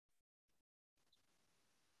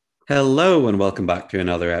Hello and welcome back to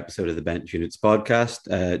another episode of the Bench Units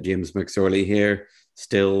podcast. James McSorley here,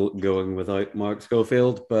 still going without Mark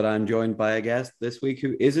Schofield, but I'm joined by a guest this week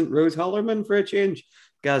who isn't Rose Hollerman for a change.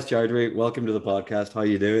 Gaz Choudhry, welcome to the podcast. How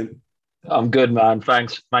you doing? I'm good, man.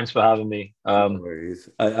 Thanks for having me. No worries.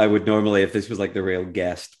 I would normally, if this was like the real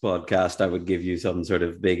guest podcast, I would give you some sort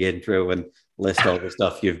of big intro and list all the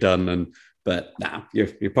stuff you've done. But nah, you're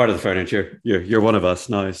part of the furniture. You're one of us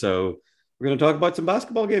now. So we're going to talk about some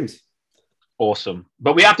basketball games. Awesome.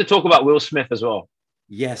 But we have to talk about Will Smith as well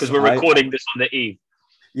Yes, because we're recording this on the eve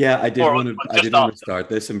yeah, I just did want to after. start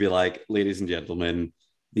this and be like, ladies and gentlemen,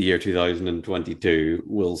 the year 2022,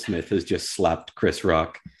 Will Smith has just slapped Chris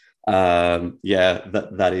Rock. Yeah,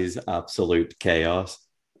 that is absolute chaos.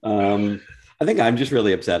 I think I'm just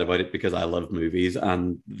really upset about it because I love movies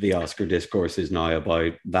and the Oscar discourse is now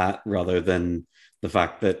about that rather than the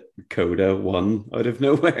fact that Coda won out of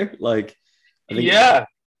nowhere. Like, I think Yeah,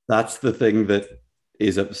 that's the thing that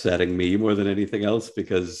is upsetting me more than anything else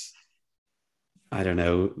because I don't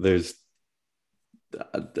know. There's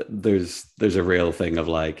a real thing of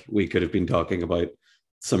like we could have been talking about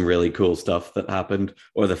some really cool stuff that happened,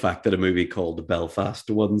 or the fact that a movie called Belfast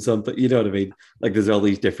won something. You know what I mean? Like there's all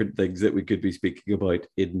these different things that we could be speaking about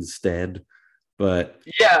instead. But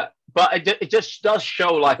yeah. But it just does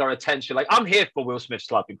show like our attention. Like I'm here for Will Smith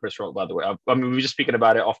slapping Chris Rock, by the way. I mean, we were just speaking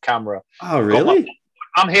about it off camera. oh, Got my. really?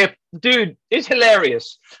 I'm here, dude. It's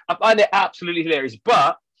hilarious. I find it absolutely hilarious.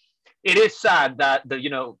 But it is sad that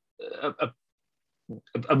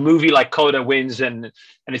a movie like Coda wins, and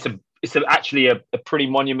actually a pretty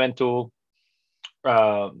monumental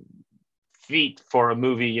um, feat for a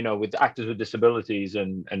movie, with actors with disabilities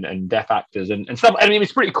and deaf actors and stuff. I mean,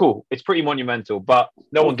 it's pretty cool. It's pretty monumental, but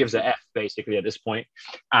no one Oh, gives a F basically at this point.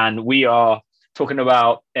 And we are talking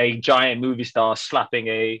about a giant movie star slapping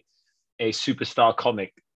a superstar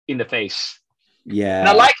comic in the face. And I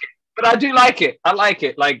yeah, like it, but I do like it. I like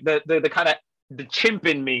it. Like the kind of the chimp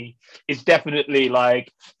in me is definitely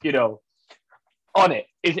like, you know, on it.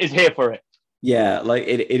 Is here for it. yeah. Like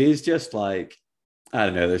it is just like I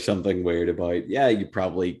don't know. There's something weird about. Yeah, you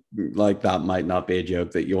probably like that might not be a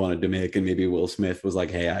joke that you wanted to make, and maybe Will Smith was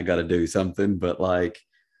like, "Hey, I got to do something," but like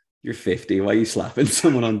you're 50. Why are you slapping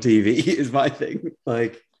someone on TV? Is my thing.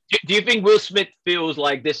 Like, Do you think Will Smith feels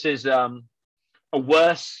like this is a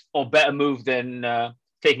worse or better move than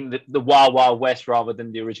taking the Wild Wild West rather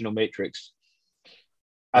than the original Matrix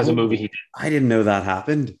as a movie he oh, did? I didn't know that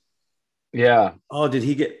happened. Yeah. Oh, did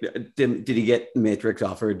he get Matrix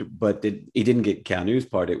offered, but he didn't get Keanu's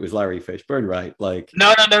part? It was Larry Fishburne, right? Like,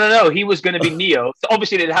 No. He was going to be Neo. So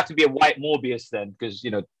obviously, there'd have to be a white Morbius then, because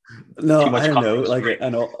no, too I much don't know. covering Like, screen. I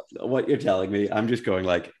know what you're telling me. I'm just going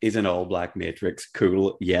like, is an all black Matrix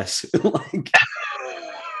cool? Yes. Like,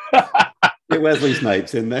 get Wesley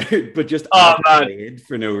Snipes in there, but just Oh add man, Blade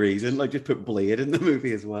for no reason. Like, just put Blade in the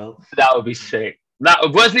movie as well. that would be sick. That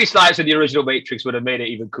Wesley Snipes in the original Matrix would have made it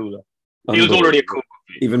even cooler. He was already a Unbelievable. cool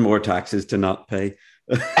movie. Even more taxes to not pay.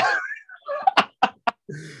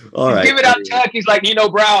 All He's right. giving out turkeys like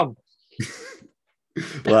Brown.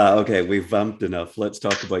 Well, okay, we've vamped enough. Let's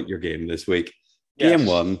talk about your game this week. Game Yes.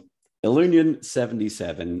 one, Illusion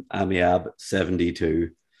 77, Amiab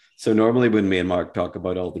 72. So normally when me and Mark talk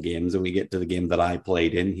about all the games and we get to the game that I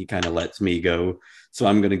played in, he kind of lets me go. So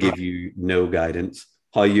I'm going to give you no guidance.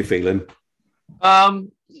 How are you feeling?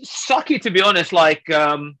 Sucky to be honest. Like,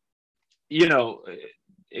 you know,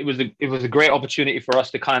 it was a great opportunity for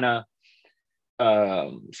us to kind of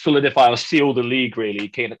solidify or seal the league. Really,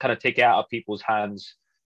 kind of take it out of people's hands.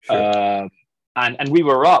 Sure. Um, and we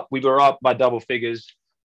were up. We were up by double figures,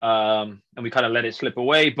 and we kind of let it slip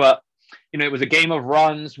away. But it was a game of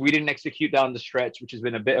runs. We didn't execute down the stretch, which has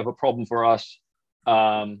been a bit of a problem for us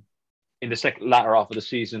um, in the second latter half of the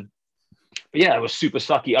season. But yeah, it was super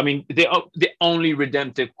sucky. I mean, the only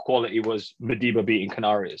redemptive quality was Madiba beating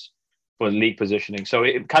Canarias for league positioning. So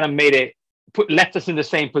it kind of made it left us in the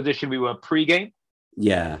same position we were pre-game.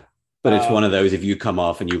 Yeah. But it's one of Um, those, if you come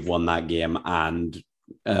off and you've won that game and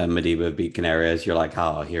Madiba beat Canarias, you're like,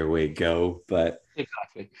 oh, here we go. But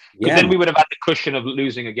exactly, because yeah, then we would have had the cushion of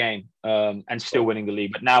losing a game and still winning the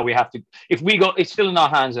league. But now we have to. If we go, it's still in our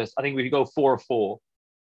hands. I think if we go 4-4,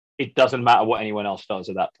 it doesn't matter what anyone else does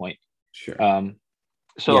at that point. sure. Um,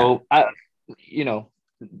 Yeah. so, you know,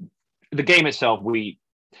 the game itself,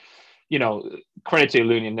 credit to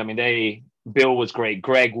Loonian. I mean, Bill was great.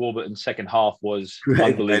 Greg Warburton's second half was Greg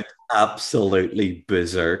went unbelievable. absolutely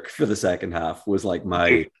berserk for the second half, was like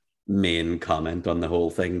my main comment on the whole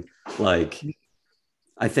thing. Like,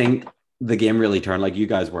 I think the game really turned, like, you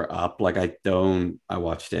guys were up. Like, I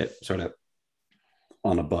watched it sort of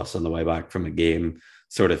on a bus on the way back from a game.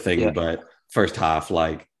 sort of thing. Yeah. But first half,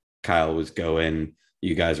 like Kyle was going,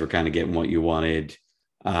 you guys were kind of getting what you wanted.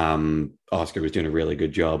 Oscar was doing a really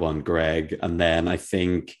good job on Greg. And then I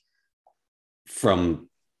think from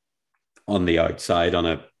on the outside on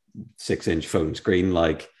a 6-inch phone screen,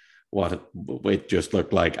 like what it just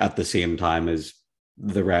looked like at the same time as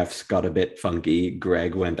the refs got a bit funky,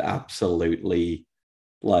 Greg went absolutely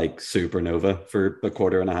like supernova for a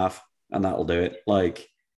quarter and a half, and that'll do it. Like,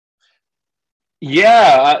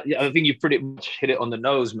 Yeah, I think you pretty much hit it on the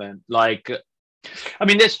nose, man. Like, I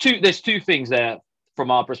mean, there's two things there from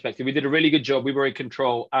our perspective. We did a really good job. We were in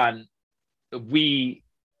control, and we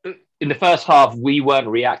in the first half we weren't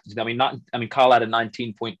reacting. I mean, Kyle had a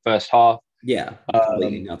 19-point first half. yeah,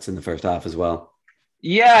 completely nuts in the first half as well.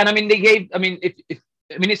 Yeah, and I mean, they gave. I mean, if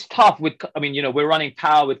I mean, it's tough with. I mean, we're running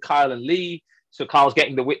power with Kyle and Lee, so Kyle's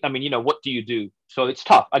getting the. I mean, what do you do? So it's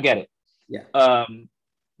tough. I get it. Yeah.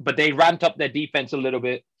 But they ramped up their defense a little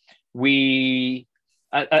bit.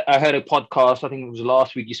 I heard a podcast. I think it was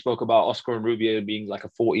last week. You spoke about Oscar and Rubio being like a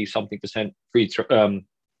 40-something%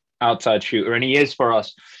 outside shooter, and he is for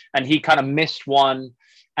us. And he kind of missed one,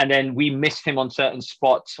 and then we missed him on certain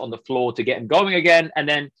spots on the floor to get him going again. And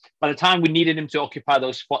then by the time we needed him to occupy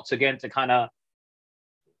those spots again to kind of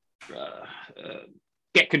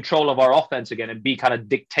get control of our offense again and be kind of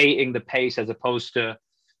dictating the pace as opposed to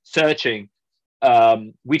searching,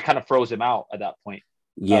 we kind of froze him out at that point.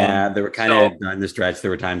 Yeah, there were kind of down the stretch.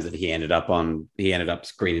 There were times that he ended up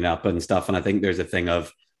screening up and stuff. And I think there's a thing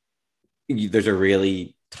of there's a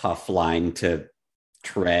really tough line to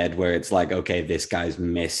tread where it's like, okay, this guy's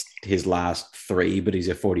missed his last 3, but he's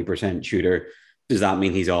a 40% shooter. Does that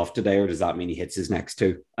mean he's off today, or does that mean he hits his next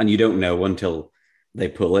 2? And you don't know until they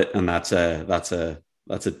pull it, and that's a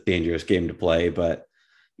dangerous game to play. But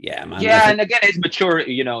yeah, man. Yeah, and again, his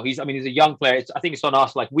maturity. He's a young player. I think it's on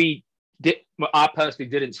us. Like I personally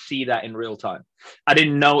didn't see that in real time. I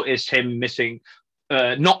didn't notice him missing,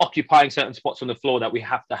 not occupying certain spots on the floor that we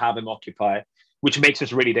have to have him occupy, which makes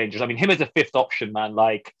us really dangerous. I mean, him as a 5th option, man,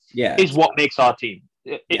 like, is what makes our team.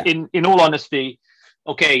 Yeah. In all honesty,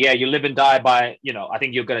 okay, yeah, you live and die by, I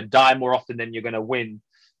think you're going to die more often than you're going to win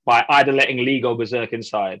by either letting Lee go berserk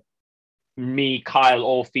inside, me, Kyle,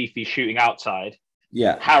 or Fifi shooting outside.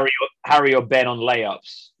 Yeah, Harry or Ben on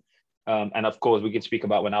layups. And of course, we can speak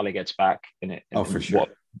about when Ali gets back in it. For sure.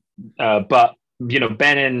 But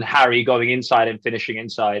Ben and Harry going inside and finishing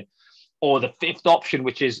inside, or the 5th option,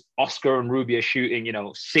 which is Oscar and Rubio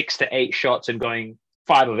shooting, 6 to 8 shots and going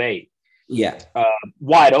 5 of 8. Yeah,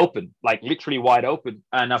 wide open, like literally wide open.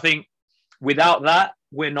 And I think without that,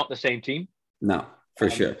 we're not the same team. No, for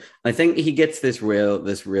sure. I think he gets this real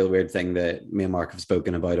weird thing that me and Mark have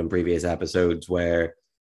spoken about on previous episodes, where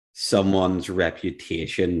someone's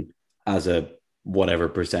reputation as a whatever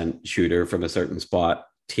percent shooter from a certain spot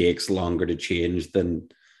takes longer to change than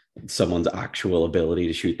someone's actual ability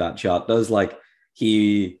to shoot that shot does. Like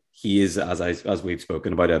he is, as we've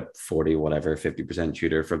spoken about, a 50%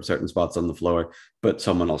 shooter from certain spots on the floor, but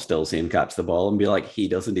someone will still see him catch the ball and be like, he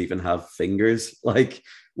doesn't even have fingers, like,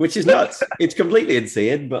 which is nuts. It's completely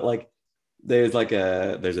insane. But like there's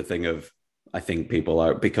a thing of, I think people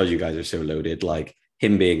are, because you guys are so loaded, like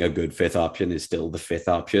him being a good 5th option is still the 5th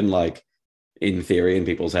option, like in theory, in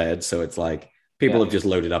people's heads. So it's like people have just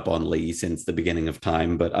loaded up on Lee since the beginning of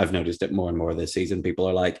time, but I've noticed it more and more this season. People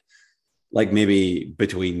are like maybe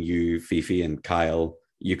between you, Fifi, and Kyle,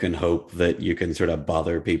 you can hope that you can sort of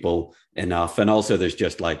bother people enough. And also there's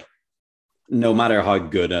just like, no matter how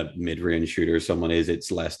good a mid-range shooter someone is,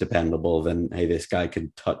 it's less dependable than, hey, this guy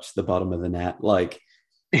can touch the bottom of the net. Like,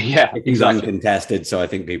 yeah, he's uncontested. So I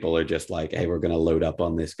think people are just like, hey, we're going to load up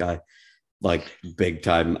on this guy like big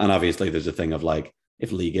time. And obviously there's a thing of like,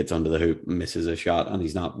 if Lee gets under the hoop, misses a shot, and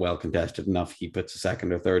he's not well contested enough, he puts a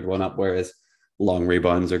 2nd or 3rd one up, whereas long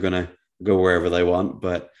rebounds are going to go wherever they want.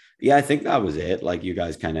 But yeah, I think that was it. Like you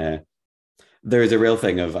guys there's a real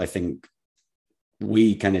thing of, I think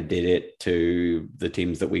we kind of did it to the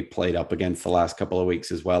teams that we played up against the last couple of weeks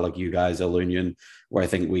as well. Like you guys, Union, where I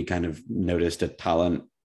think we kind of noticed a talent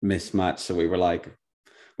mismatch. So we were like,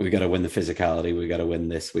 we got to win the physicality. We got to win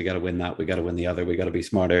this. We got to win that. We got to win the other. We got to be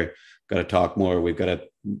smarter. Got to talk more. We've got to,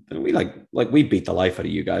 we beat the life out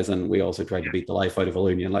of you guys. And we also tried to beat the life out of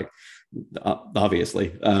Union, like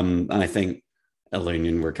obviously. And I think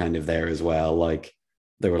Union were kind of there as well. Like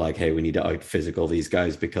they were like, hey, we need to out physical these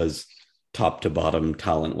guys, because top to bottom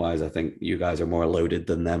talent wise, I think you guys are more loaded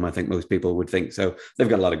than them. I think most people would think so. They've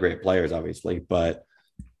got a lot of great players, obviously, but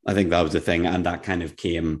I think that was the thing. And that kind of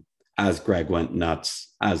came as Greg went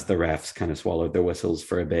nuts, as the refs kind of swallowed their whistles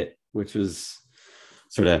for a bit, which was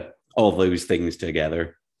sort of all those things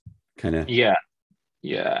together kind of. Yeah.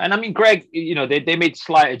 Yeah, and I mean, Greg, they made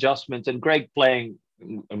slight adjustments, and Greg playing,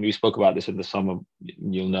 and we spoke about this in the summer.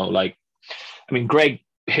 You'll know, like, I mean, Greg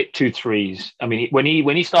hit 2 threes. I mean, when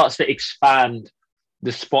he starts to expand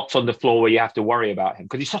the spots on the floor where you have to worry about him,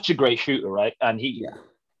 because he's such a great shooter, right? Yeah.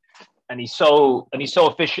 And he's so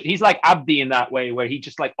efficient. He's like Abdi in that way, where he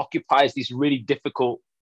just like occupies these really difficult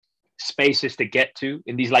spaces to get to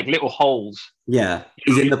in these like little holes. Yeah,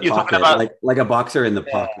 he's in the You're talking pocket, about, like a boxer in the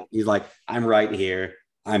yeah, pocket. He's like, I'm right here.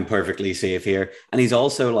 I'm perfectly safe here. And he's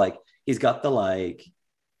also like, he's got the like.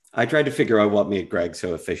 I tried to figure out what made Greg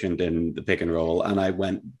so efficient in the pick and roll, and I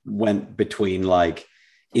went between like,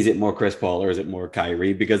 is it more Chris Paul or is it more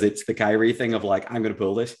Kyrie? Because it's the Kyrie thing of like, I'm going to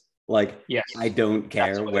pull this. Like, yes, I don't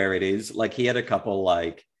care where it is. Like, he had a couple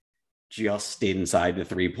like just inside the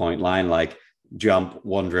 3 point line, like jump,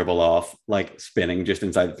 one dribble off, like spinning just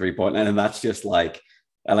inside the 3 point line. And that's just like,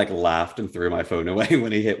 I like laughed and threw my phone away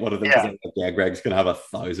when he hit one of them because yeah, I was like, yeah, Greg's gonna have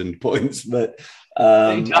 1,000 points. But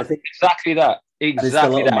I think exactly that, it's the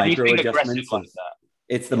exactly little that. And he's micro being aggressive adjustments like of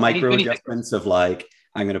that. it's the Yeah, micro when he's adjustments of like,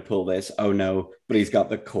 I'm gonna pull this. Oh no, but he's got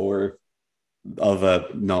the core of a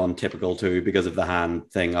non-typical two because of the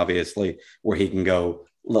hand thing, obviously, where he can go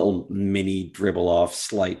little mini dribble off,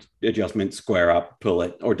 slight adjustment, square up, pull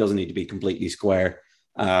it, or it doesn't need to be completely square.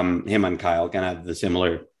 Him and Kyle can have the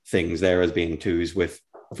similar things there as being twos with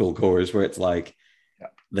full cores, where it's like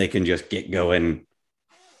they can just get going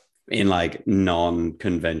in like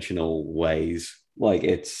non-conventional ways. Like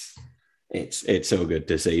it's so good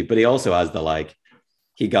to see. But he also has the like,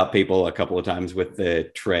 he got people a couple of times with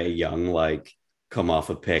the Trae Young, like come off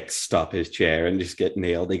a pick, stop his chair, and just get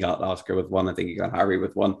nailed. He got Oscar with one. I think he got Harry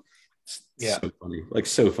with one. It's yeah, so funny, like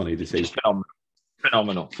so funny to see. just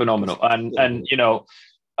phenomenal. And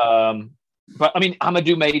um, but I mean,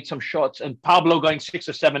 Amadou made some shots, and Pablo going 6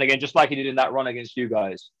 or 7 again, just like he did in that run against you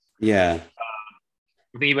guys. Yeah,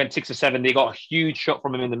 I think he went 6 or 7. They got a huge shot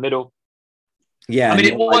from him in the middle. yeah. I And mean,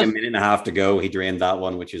 he it had like a was minute and a half to go. He drained that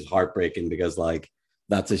one, which is heartbreaking because like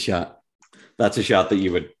that's a shot. That's a shot that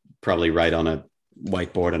you would probably write on a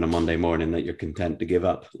whiteboard on a Monday morning that you're content to give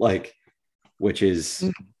up. Like, which is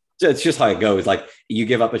it's just how it goes. Like you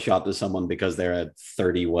give up a shot to someone because they're a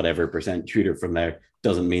 30 whatever percent shooter from there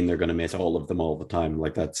doesn't mean they're going to miss all of them all the time.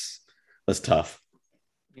 Like that's tough.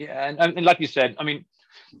 yeah, and like you said, I mean,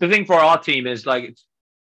 the thing for our team is like,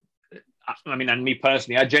 I mean, and me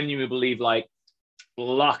personally, I genuinely believe like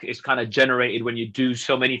luck is kind of generated when you do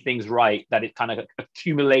so many things right that it kind of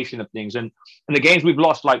accumulation of things. And the games we've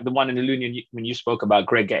lost, like the one in the Union, when you spoke about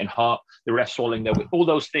Greg getting hurt, the ref swallowing there, all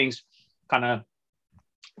those things kind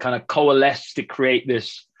of coalesce to create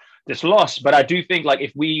this loss. But I do think like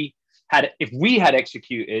if we had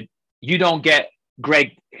executed, you don't get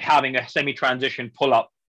Greg having a semi-transition pull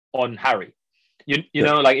up on Harry. You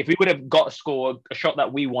know, like if we would have got a score, a shot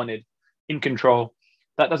that we wanted in control,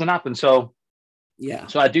 that doesn't happen. So Yeah.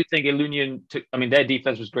 I do think Ilunion took, I mean, their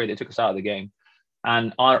defense was great. They took us out of the game.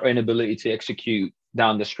 And our inability to execute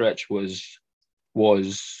down the stretch was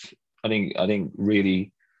I think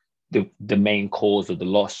really the main cause of the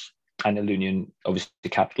loss. And Ilunion obviously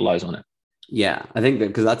capitalized on it. Yeah. I think that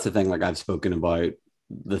because that's the thing, like I've spoken about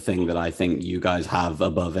the thing that I think you guys have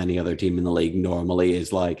above any other team in the league normally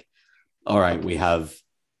is like, all right, we have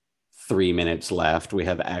 3 minutes left. We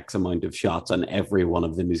have X amount of shots, and every one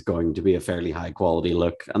of them is going to be a fairly high quality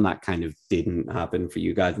look. And that kind of didn't happen for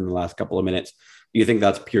you guys in the last couple of minutes. Do you think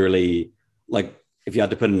that's purely like, if you had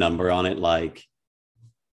to put a number on it, like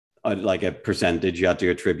a percentage you had to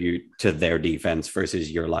attribute to their defense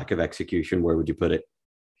versus your lack of execution, where would you put it?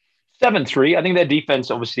 7-3. I think their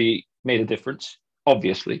defense obviously made a difference.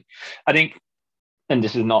 Obviously, I think, and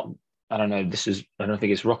this is not. I don't know. I don't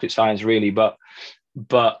think it's rocket science really, but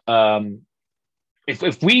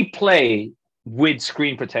if we play with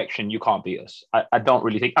screen protection, you can't beat us. I don't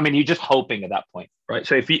really think. I mean, you're just hoping at that point, right?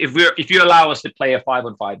 So if you allow us to play a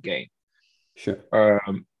 5-on-5 game, Sure.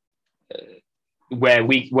 Where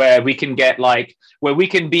we can get like where we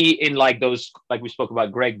can be in like those, like we spoke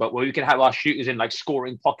about Greg, but where we can have our shooters in like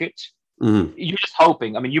scoring pockets. Mm-hmm. You're just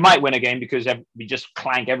hoping. I mean, you might win a game because we just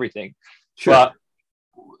clank everything, Sure. but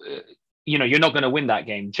you're not going to win that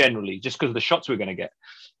game generally just because of the shots we're going to get.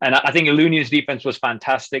 And I think Ilunion's defense was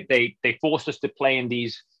fantastic. They forced us to play in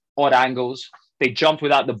these odd angles. They jumped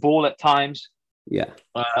without the ball at times. Yeah.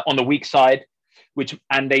 On the weak side,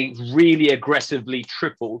 and they really aggressively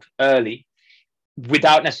tripled early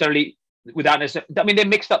without necessarily. I mean, they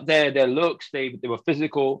mixed up their looks. They were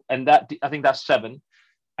physical, and that I think that's 7.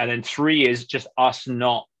 And then 3 is just us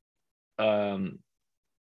not doing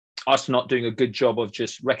a good job of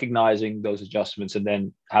just recognizing those adjustments and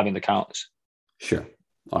then having the counters. Sure.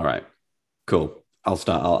 All right. Cool. I'll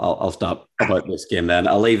stop about this game then.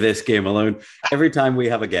 I'll leave this game alone. Every time we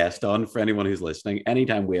have a guest on, for anyone who's listening,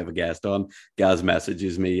 anytime we have a guest on, Gaz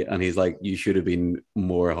messages me and he's like, "You should have been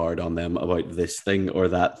more hard on them about this thing or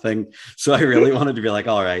that thing." So I really wanted to be like,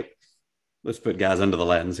 "All right, let's put Gaz under the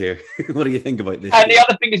lens here." What do you think about this And game? the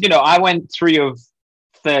other thing is, I went 3 of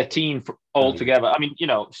 13 altogether. I mean,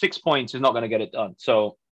 6 points is not going to get it done.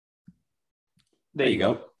 So there you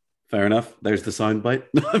go. Fair enough. There's the soundbite.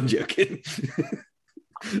 No, I'm joking.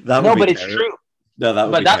 That would No, be but it's terrible. true. No, that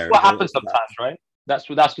would But be that's what terrible. happens sometimes, right?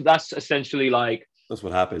 That's essentially like That's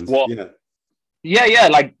what happens. what. Yeah. Yeah.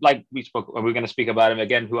 Like we spoke, we're going to speak about him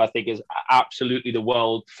again, who I think is absolutely the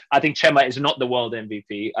world. I think Chema is not the world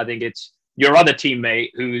MVP. I think it's your other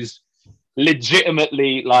teammate who's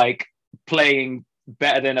legitimately like playing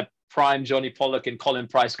better than a prime Johnny Pollock and Colin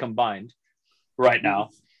Price combined right now.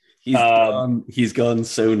 He's gone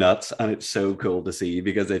so nuts, and it's so cool to see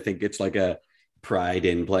because I think it's like a pride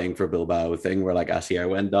in playing for Bilbao thing where like Asier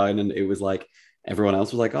went down and it was like everyone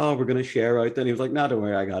else was like, "Oh, we're gonna share out." Then he was like, "No, don't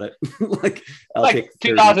worry, I got it." Like I'll like take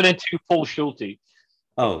 2002 Paul Schulte.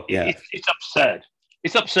 Oh yeah, it's absurd.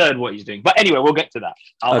 It's absurd what he's doing. But anyway, we'll get to that.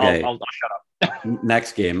 I'll shut up.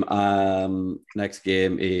 Next game. Next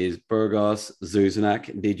game is Burgos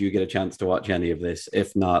Zuzenak. Did you get a chance to watch any of this?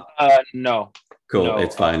 If not, no. Cool, no.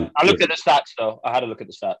 It's fine. I looked at the stats though. I had a look at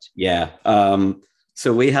the stats. Yeah.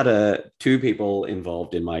 So we had two people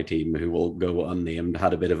involved in my team who will go unnamed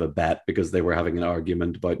had a bit of a bet because they were having an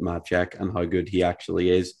argument about Maciek and how good he actually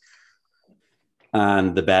is.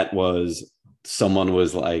 And the bet was someone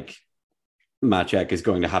was like, Maciek is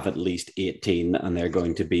going to have at least 18 and they're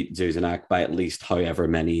going to beat Zuzenak by at least however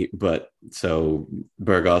many. But so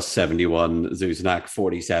Burgos 71, Zuzenak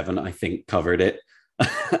 47, I think covered it.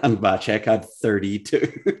 And Maciek had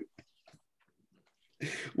 32.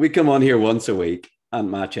 We come on here once a week and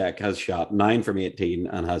Maciek has shot 9 from 18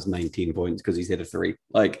 and has 19 points because he's hit a 3.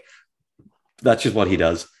 Like, that's just what he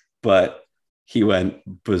does. But he went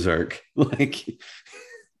berserk. Like,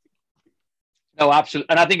 no, absolutely.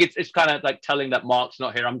 And I think it's kind of like telling that Mark's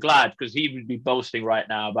not here. I'm glad because he would be boasting right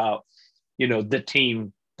now about, the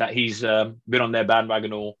team that he's been on their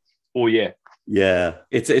bandwagon all year. Yeah,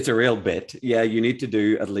 it's a real bit. Yeah, you need to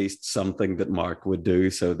do at least something that Mark would do.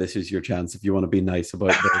 So this is your chance if you want to be nice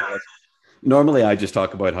about it. Normally, I just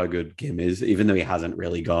talk about how good Kim is, even though he hasn't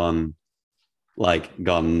really gone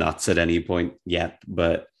nuts at any point yet.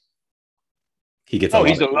 But he gets. Oh,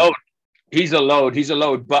 he's a load. He's a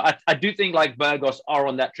load. But I do think like Burgos are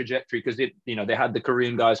on that trajectory because they had the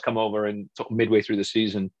Korean guys come over and sort of midway through the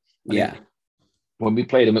season. Yeah, when we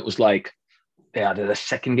played them, it was like they had the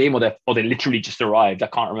second game or they literally just arrived. I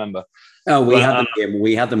can't remember. Oh,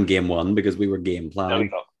 we had them game 1 because we were game planning.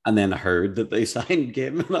 And then heard that they signed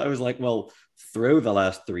Kim, and I was like, "Well, throw the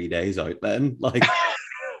last 3 days out then." Like,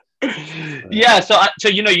 yeah. So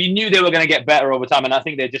you knew they were going to get better over time, and I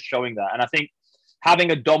think they're just showing that. And I think having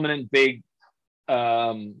a dominant big,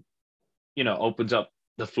 opens up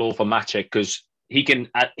the floor for Maciek because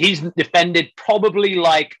he's defended probably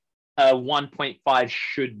like 1.5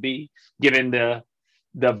 should be given the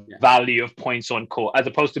value of points on court, as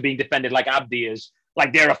opposed to being defended like Abdi is,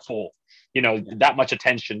 like they're a 4. That much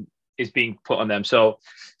attention is being put on them. So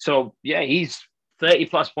yeah, he's 30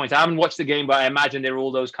 plus points. I haven't watched the game, but I imagine they're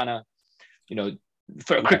all those kind of,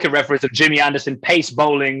 for a cricket reference of Jimmy Anderson, pace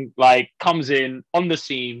bowling, like comes in on the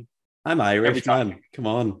scene. I'm Irish, man. Come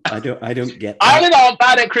on. I don't get that. Ireland aren't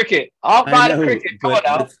bad at cricket. Come on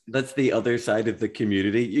now. That's the other side of the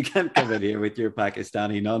community. You can't come in here with your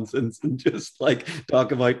Pakistani nonsense and just like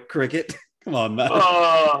talk about cricket. Come on, man.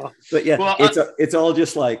 But yeah, well, it's all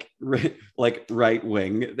just like right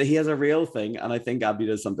wing. He has a real thing, and I think Abdi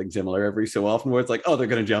does something similar every so often, where it's like, oh, they're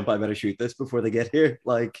going to jump. I better shoot this before they get here.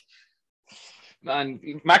 Like, man,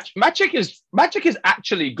 Maciek is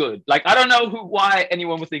actually good. Like, I don't know why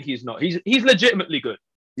anyone would think he's not. He's legitimately good.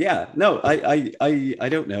 Yeah, no, I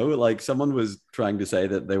don't know. Like, someone was trying to say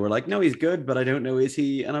that they were like, no, he's good, but I don't know, is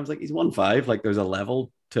he? And I was like, he's 1.5. Like, there's a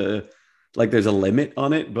level to, like, there's a limit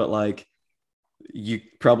on it, but like, you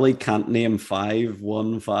probably can't name 5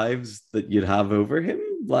 1.5s that you'd have over him.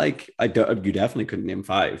 Like, you definitely couldn't name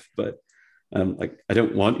 5, but like, I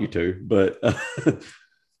don't want you to, but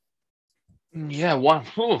yeah, one.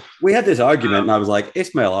 We had this argument, and I was like,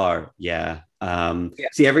 Ismail R. Yeah.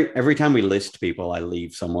 See, every time we list people, I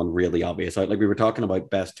leave someone really obvious out. Like, we were talking about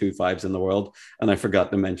best 2.5s in the world, and I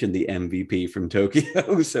forgot to mention the MVP from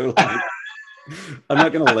Tokyo. So like, I'm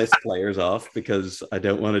not going to list players off because I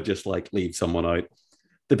don't want to just like leave someone out.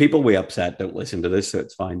 The people we upset don't listen to this, so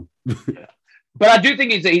it's fine. But I do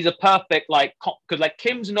think he's a perfect like because like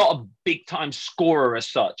Kim's not a big time scorer as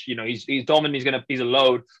such. You know, he's dominant. He's a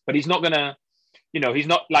load, but he's not gonna. You know, he's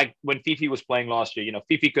not like when Fifi was playing last year. You know,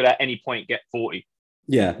 Fifi could at any point get 40.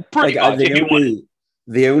 Yeah, Pretty like much if you want.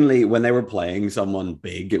 the only when they were playing someone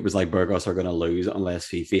big, it was like Burgos are going to lose unless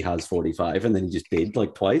Fifi has 45, and then he just did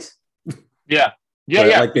like twice. Yeah, yeah, But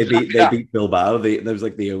yeah. like Exactly they that. beat Bilbao. That was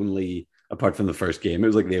like the only apart from the first game, it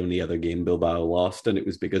was like the only other game Bilbao lost, and it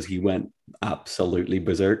was because he went absolutely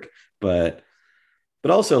berserk. But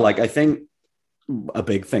also like I think a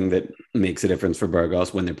big thing that makes a difference for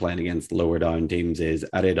Burgos when they're playing against lower down teams is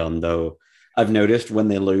Arredondo. I've noticed when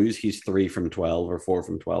they lose, he's 3 from 12 or 4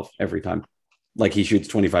 from 12 every time. Like he shoots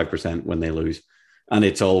 25% when they lose. And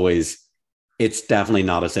it's definitely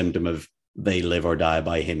not a symptom of they live or die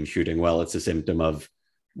by him shooting well. It's a symptom of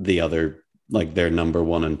the other, like their number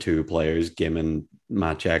 1 and 2 players, Gim and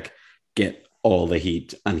Maciek, get all the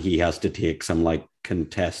heat and he has to take some like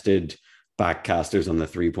contested backcasters on the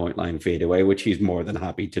 3 point line fadeaway, which he's more than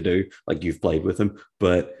happy to do. Like you've played with him,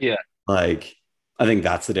 but Yeah. like I think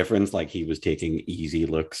that's the difference. Like he was taking easy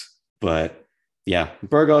looks, but yeah,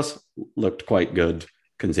 Burgos looked quite good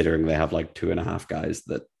considering they have like 2.5 guys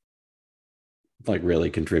that like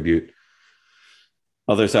really contribute.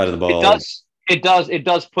 Other side of the It ball, does. It does. It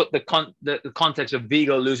does put the context of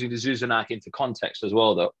Vigo losing to Zuzanak into context as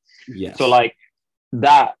well, though. yes. So like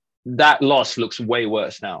that loss looks way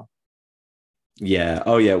worse now. Yeah.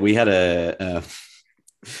 Oh yeah. We had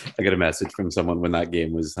I got a message from someone when that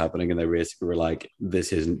game was happening, and they basically were like,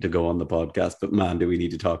 "This isn't to go on the podcast, but man, do we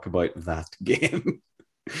need to talk about that game?"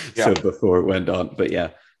 Yeah. So before it went on, but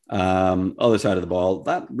yeah, other side of the ball,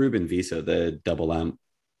 that Ruben Visa, the double amp,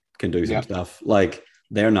 can do some stuff. Like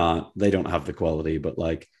they don't have the quality, but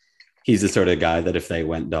like he's the sort of guy that if they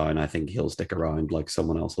went down, I think he'll stick around. Like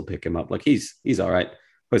someone else will pick him up. Like he's all right.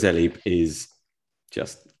 Jose Leap is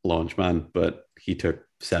just launch man, but he took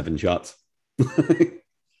 7 shots.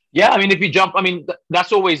 Yeah, I mean, if you jump, I mean,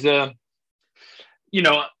 that's always you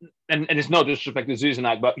know, and it's no disrespect to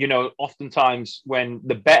Zuzanak, but you know, oftentimes when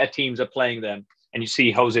the better teams are playing them, and you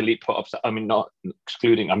see Jose Leap put up, I mean, not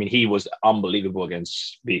excluding, I mean, he was unbelievable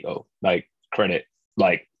against Vigo. Like credit,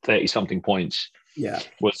 like 30 something points. Yeah,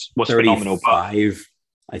 was phenomenal. But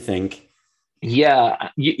I think. Yeah,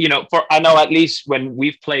 you know, I know at least when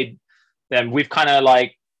we've played them, we've kind of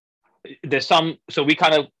like there's some, so we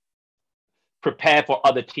kind of prepare for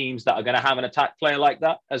other teams that are going to have an attack player like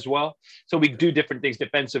that as well. So we do different things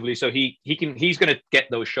defensively. So he's going to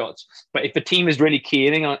get those shots. But if the team is really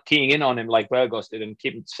keying in on him like Burgos did and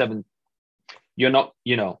keep him 7, you're not,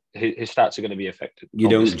 you know, his stats are going to be affected. You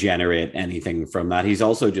obviously don't generate anything from that. He's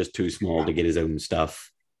also just too small to get his own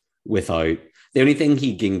stuff without. The only thing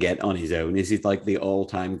he can get on his own is he's like the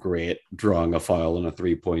all-time great drawing a foul on a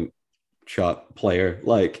 3-point shot player.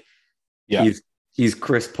 Like he's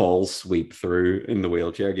Chris Paul's sweep through in the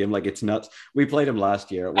wheelchair game. Like it's nuts. We played him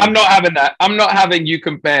last year. I'm not having that. I'm not having you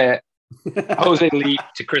compare Jose Leap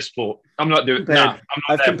to Chris Paul. I'm not doing that.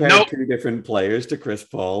 I've compared 2 different players to Chris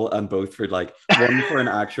Paul, and both for like one for an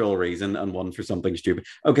actual reason and one for something stupid.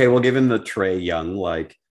 Okay, we'll give him the Trae Young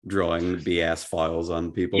like drawing BS files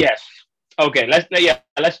on people. Yes. Okay, let's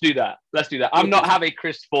do that. Let's do that. I'm not having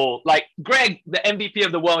Chris Paul like Greg, the MVP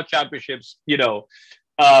of the World Championships. You know,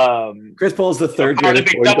 Chris Paul's the 3rd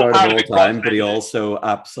greatest point guard of all time, but he also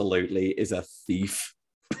absolutely is a thief.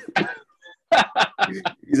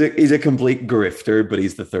 he's a complete grifter, but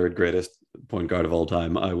he's the 3rd greatest point guard of all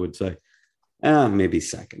time, I would say. Maybe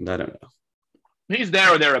 2nd. I don't know. He's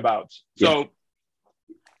there or thereabouts. So, yeah.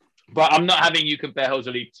 But I'm not having you compare Jose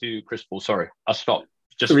Leap to Chris Paul. Sorry, I'll stop.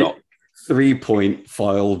 Just stop. 3-point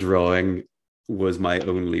foul drawing was my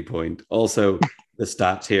only point. Also, the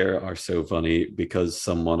stats here are so funny because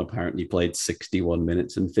someone apparently played 61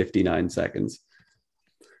 minutes and 59 seconds.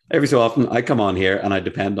 Every so often, I come on here and I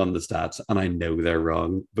depend on the stats, and I know they're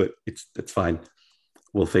wrong, but it's fine.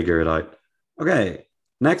 We'll figure it out. Okay,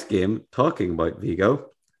 next game, talking about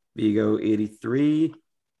Vigo. Vigo 83,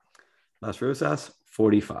 Las Rosas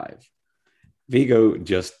 45. Vigo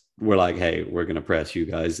just were like, hey, we're going to press you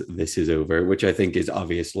guys. This is over, which I think is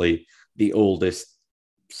obviously the oldest,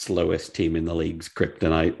 slowest team in the league's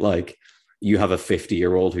kryptonite. Like, you have a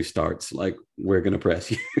 50-year-old who starts, like, we're going to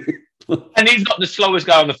press you. And he's not the slowest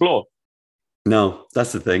guy on the floor. No,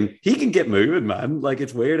 that's the thing. He can get moving, man. Like,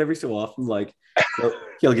 it's weird every so often. Like,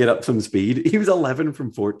 he'll get up some speed. He was 11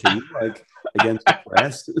 from 14, like, against the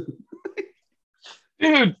press.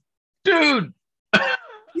 Dude.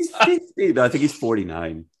 He's 50. I think he's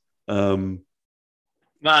 49.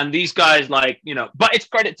 Man, these guys, like, you know, but it's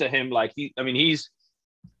credit to him. Like, he's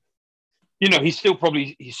he's still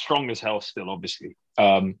he's strong as hell still, obviously.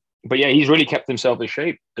 But yeah, he's really kept himself in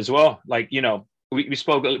shape as well. Like, we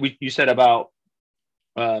spoke, you said about,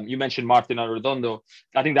 you mentioned Martin Arredondo.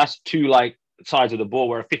 I think that's two like sides of the ball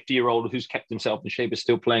where a 50-year-old who's kept himself in shape is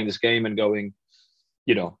still playing this game and going,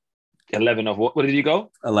 11 of what did he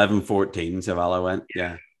go? 11-14, Zavala went.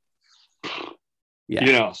 Yeah.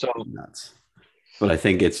 So nuts. But I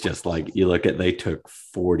think it's just like you look at, they took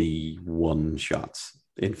 41 shots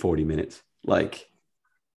in 40 minutes. Like,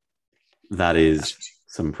 that is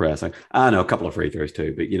some pressing. I know a couple of free throws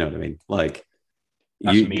too, but you know what I mean? Like,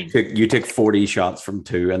 you took 40 shots from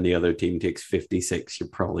two and the other team takes 56. You're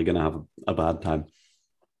probably going to have a bad time.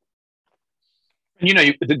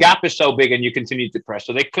 The gap is so big and you continue to press.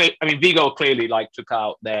 So Vigo clearly like took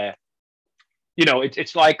out their,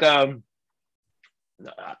 it's like, actually,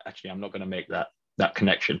 I'm not going to make that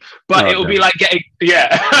connection, but it'll be like getting,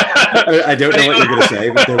 I don't know what you're going to say,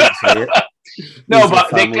 but don't say it. No,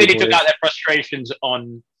 but they clearly took out their frustrations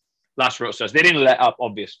on Las Rosas. They didn't let up,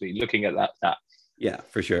 obviously, looking at that. Yeah,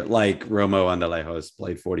 for sure. Like, Romo and Alejos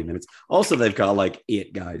played 40 minutes. Also, they've got like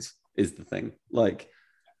 8 guys is the thing. Like,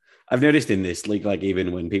 I've noticed in this league, like,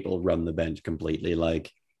 even when people run the bench completely,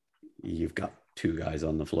 like, you've got 2 guys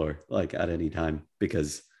on the floor, like, at any time,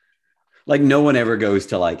 because like no one ever goes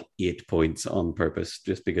to like 8 points on purpose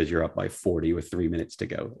just because you're up by 40 with 3 minutes to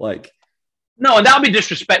go. Like, no, and that would be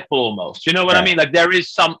disrespectful almost. You know what I mean? Like,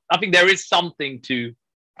 I think there is something to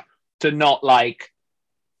not like,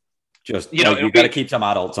 just, you got to keep some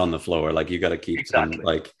adults on the floor. Like, you got to keep some,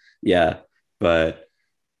 like, but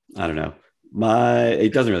I don't know.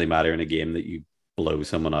 It doesn't really matter in a game that you blow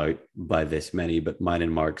someone out by this many, but mine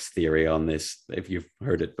and Mark's theory on this, if you've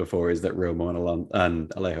heard it before, is that Romo and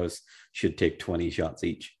Alejos should take 20 shots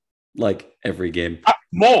each, like, every game.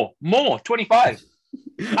 More, 25.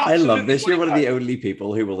 I love this. 25. You're one of the only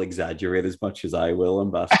people who will exaggerate as much as I will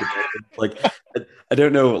on basketball. Like, I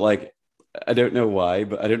don't know, like, I don't know why,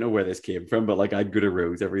 but I don't know where this came from, but like, I'd go to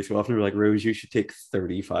Rose every so often and be like, Rose, you should take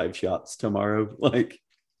 35 shots tomorrow. Like,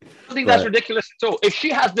 I think that's ridiculous at all. If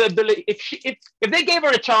she has the ability, if they gave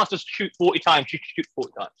her a chance to shoot 40 times, she should shoot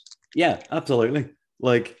 40 times. Yeah, absolutely.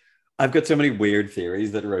 Like, I've got so many weird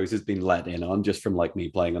theories that Rose has been let in on just from like me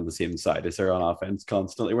playing on the same side as her on offense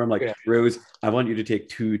constantly, where I'm like, Rose, I want you to take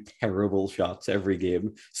 2 terrible shots every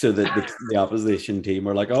game so that the opposition team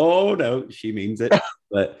are like, oh no, she means it.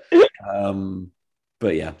 But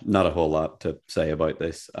yeah, not a whole lot to say about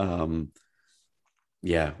this.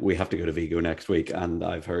 Yeah, we have to go to Vigo next week, and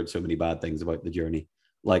I've heard so many bad things about the journey.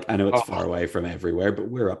 Like, I know it's far away from everywhere, but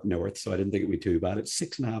we're up north, so I didn't think it'd be too bad. It's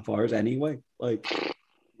 6.5 hours anyway. Like,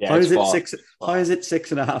 how is it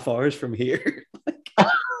 6.5 hours from here? Like,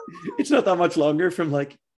 it's not that much longer from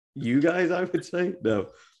like you guys, I would say. No,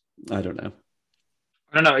 I don't know.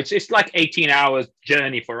 I don't know. It's like 18 hours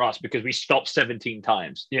journey for us because we stopped 17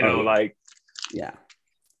 times. Like, yeah.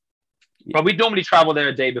 But we normally travel there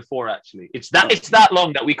a day before. Actually, it's that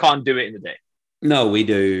long that we can't do it in a day. No, we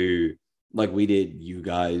do. Like, we did you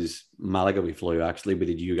guys Malaga. We flew actually. We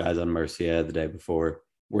did you guys on Murcia the day before.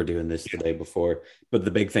 We're doing this the day before. But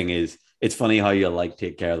the big thing is, it's funny how you like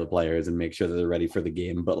take care of the players and make sure that they're ready for the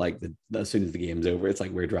game. But like as soon as the game's over, it's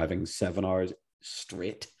like we're driving 7 hours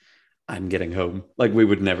straight. I'm getting home. Like, we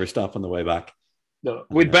would never stop on the way back. No,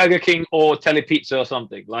 with Burger King or Telepizza or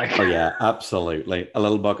something. Like, oh yeah, absolutely. A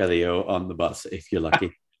little bocadillo on the bus if you're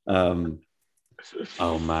lucky.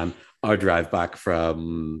 Oh man, our drive back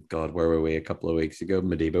from where were we a couple of weeks ago?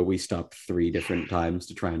 Madiba. We stopped 3 different times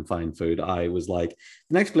to try and find food. I was like,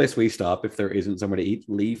 the next place we stop, if there isn't somewhere to eat,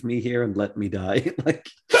 leave me here and let me die. Like,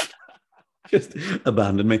 just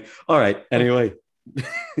abandon me. All right. Anyway,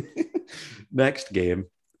 next game.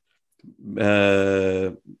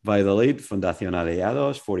 Valladolid, Fundación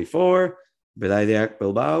Aliados, 44. Belaidiac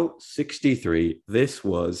Bilbao, 63. This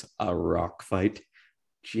was a rock fight.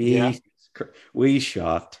 Jeez. Yeah. We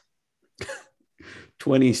shot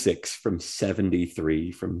 26 from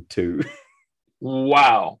 73 from 2.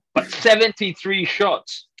 Wow. But 73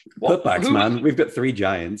 shots. Putbacks, man. We've got 3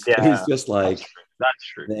 giants. Yeah, it's just like, that's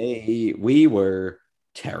true. We were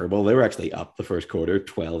terrible. They were actually up the first quarter,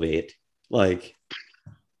 12-8. Like,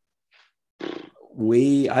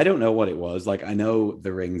 I don't know what it was. Like, I know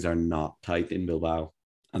the rings are not tight in Bilbao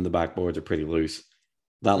and the backboards are pretty loose.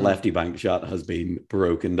 That lefty bank shot has been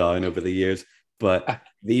broken down over the years, but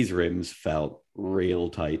these rims felt real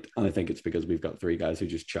tight. And I think it's because we've got 3 guys who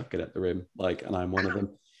just chuck it at the rim, like, and I'm one of them.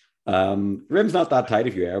 Rim's not that tight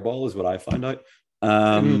if you airball, is what I found out.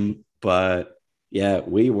 But yeah,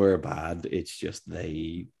 we were bad. It's just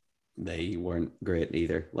they weren't great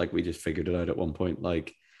either. Like, we just figured it out at one point.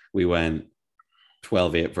 Like, we went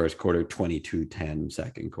 12-8 first quarter, 22-10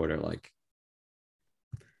 second quarter. Like,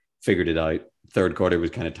 figured it out. Third quarter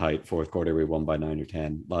was kind of tight. Fourth quarter, we won by 9 or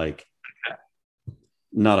 10. Like,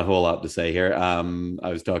 not a whole lot to say here. I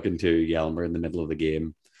was talking to Yelmer in the middle of the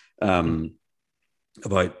game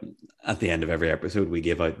about at the end of every episode, we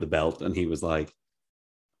give out the belt. And he was like,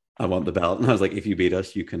 I want the belt. And I was like, if you beat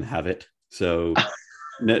us, you can have it. So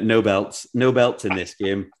no belts in this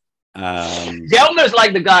game. Yelmer's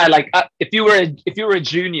like the guy, like if you were a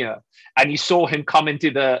junior and you saw him come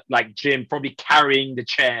into the like gym, probably carrying the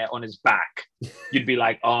chair on his back, you'd be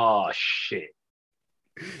like, oh shit.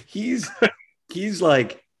 He's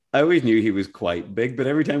like, I always knew he was quite big, but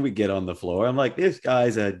every time we get on the floor, I'm like, this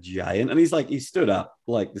guy's a giant. And he's like, he stood up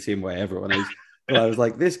like the same way everyone is. But I was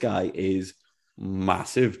like, this guy is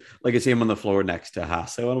massive. Like, I see him on the floor next to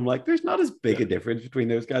Hasso, and I'm like, there's not as big a difference between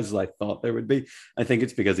those guys as I thought there would be. I think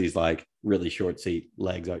it's because he's like really short seat,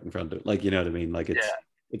 legs out in front of, like, you know what I mean? Like,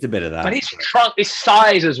 it's a bit of that. But his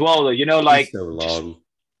size as well, though, you know, like he's so long.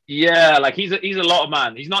 Yeah, like he's a lot of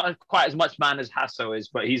man. He's not quite as much man as Hasso is,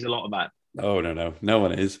 but he's a lot of man. Oh no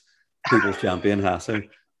one is. People's champion Hasso.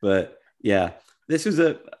 But yeah,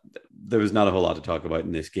 there was not a whole lot to talk about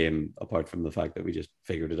in this game apart from the fact that we just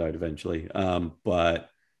figured it out eventually. But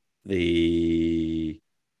the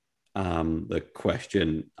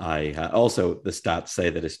question I had, also the stats say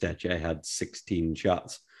that Esteche had 16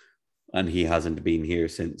 shots and he hasn't been here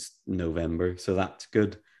since November, so that's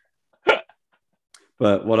good.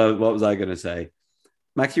 But what was I going to say?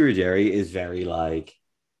 Maxi Ruggieri is very like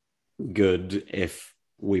good if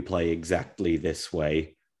we play exactly this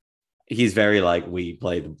way. He's very like, we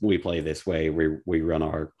play this way. We run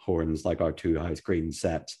our horns like our two high screen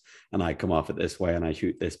sets, and I come off it this way and I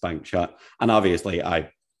shoot this bank shot. And obviously I'm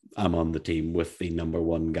on the team with the number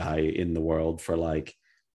one guy in the world for like,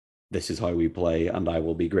 this is how we play and I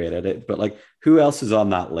will be great at it. But like, who else is on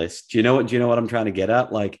that list? Do you know what I'm trying to get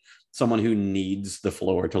at? Like, someone who needs the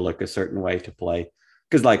floor to look a certain way to play.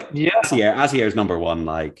 Because like, Assier's number one,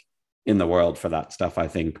 like, in the world for that stuff, I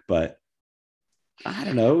think. But I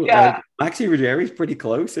don't know. Yeah. Like, Maxi Ruggieri's pretty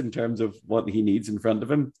close in terms of what he needs in front of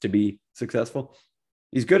him to be successful.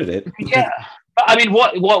 He's good at it. Yeah. But I mean,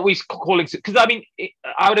 what we calling, because I mean,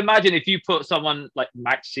 I would imagine if you put someone like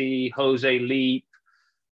Maxi, Jose, Lee,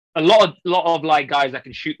 a lot of like guys that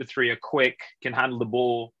can shoot the three, are quick, can handle the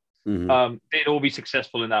ball. Mm-hmm. They'd all be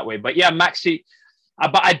successful in that way. But yeah, Maxi,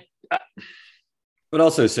 but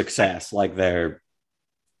also success, like they're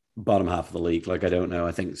bottom half of the league. Like, I don't know.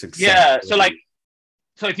 I think success. Yeah.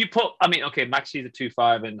 So if you put, I mean, okay, Maxi is a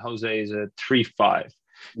 2.5 and Jose is a 3.5.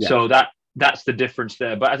 Yeah. So that's the difference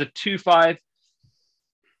there. But as a 2.5,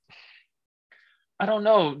 I don't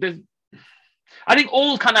know. I think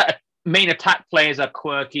all kind of main attack players are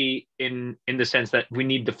quirky in the sense that we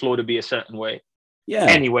need the floor to be a certain way. Yeah.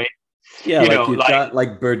 Anyway. Yeah,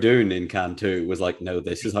 like Verdun in Can 2 was like, no,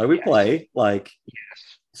 this is how we play. Like,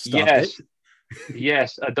 stop it.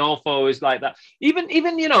 Yes, Adolfo is like that. Even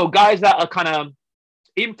guys that are kind of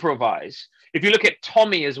improvise. If you look at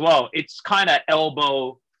Tommy as well, it's kind of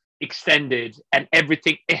elbow extended and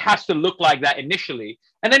everything. It has to look like that initially,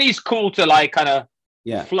 and then he's cool to like kind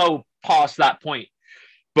of flow past that point.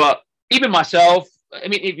 But even myself, I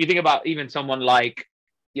mean, if you think about even someone like,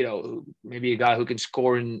 maybe a guy who can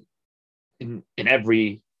score in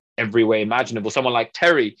every way imaginable, someone like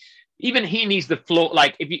Terry, even he needs the floor.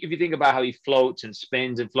 Like if you think about how he floats and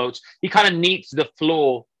spins and floats, he kind of needs the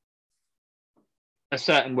floor a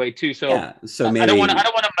certain way too. So maybe I don't want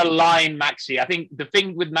to malign Maxi. I think the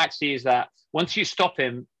thing with Maxi is that once you stop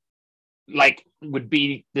him, like would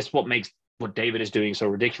be this what makes what David is doing so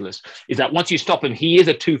ridiculous, is that once you stop him, he is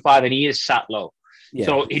a 2.5 and he is sat low. Yeah,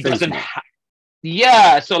 so he doesn't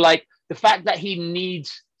so like the fact that he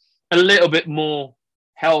needs a little bit more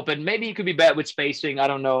help, and maybe he could be better with spacing, I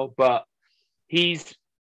don't know, but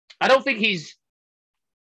I don't think he's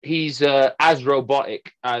as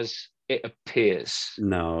robotic as it appears.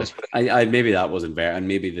 No, I maybe that wasn't fair. And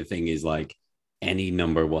maybe the thing is, like, any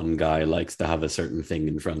number one guy likes to have a certain thing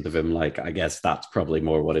in front of him. Like, I guess that's probably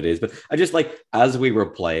more what it is. But I just, like, as we were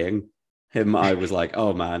playing him, I was like,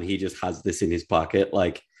 oh man, he just has this in his pocket.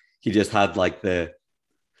 Like, he just had like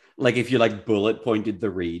if you like bullet pointed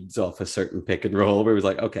the reads off a certain pick and roll, where it was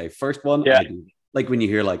like, okay, first one, like when you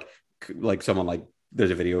hear like someone, like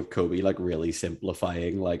there's a video of Kobe like really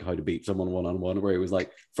simplifying like how to beat someone one-on-one, where he was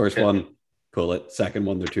like, first one, pull it, second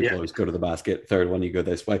one, they're too close, go to the basket, third one, you go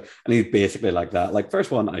this way. And he's basically like that. Like,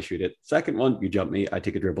 first one, I shoot it, second one, you jump me, I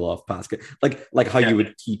take a dribble off basket. Like how you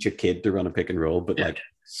would teach a kid to run a pick and roll, but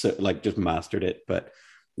like just mastered it. But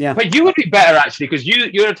Yeah. But you would be better actually, because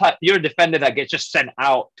you're a defender that gets just sent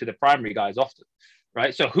out to the primary guys often,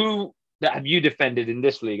 right? So who that have you defended in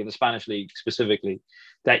this league, in the Spanish league specifically,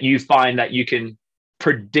 that you find that you can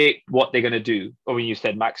predict what they're going to do? Or when you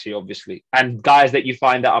said Maxi, obviously, and guys that you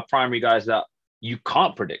find that are primary guys that you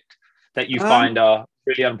can't predict, that you find are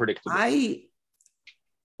really unpredictable.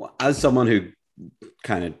 As someone who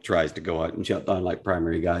kind of tries to go out and shut down like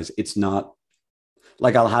primary guys, it's not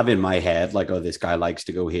like I'll have in my head like, oh, this guy likes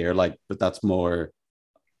to go here, like, but that's more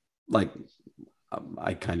like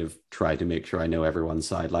I kind of try to make sure I know everyone's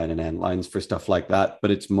sideline and end lines for stuff like that. But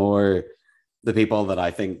it's more the people that I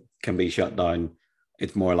think can be shut down.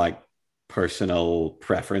 It's more like personal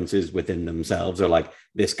preferences within themselves, or like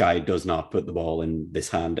this guy does not put the ball in this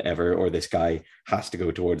hand ever, or this guy has to go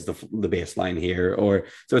towards the baseline here, or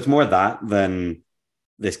so it's more that than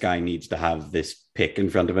this guy needs to have this pick in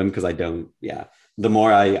front of him, because I don't. Yeah, the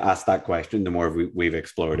more I ask that question, the more we've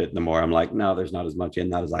explored it, the more I'm like, no, there's not as much in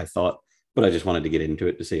that as I thought, but I just wanted to get into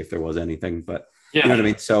it to see if there was anything. But you know what I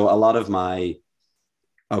mean. So a lot of my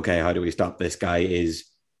okay, how do we stop this guy is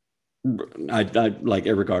I like,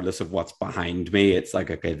 regardless of what's behind me, it's like,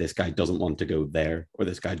 okay, this guy doesn't want to go there, or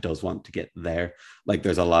this guy does want to get there. Like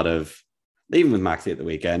there's a lot of, even with Maxi at the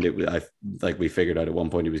weekend, it was like we figured out at one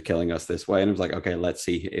point he was killing us this way, and it was like, okay, let's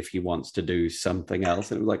see if he wants to do something else,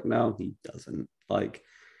 and it was like, no, he doesn't. Like,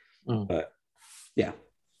 but yeah,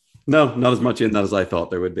 no, not as much in that as I thought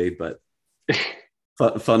there would be, but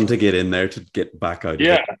fun to get in there to get back out.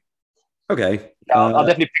 Yeah. Of it. Okay. Yeah, I'll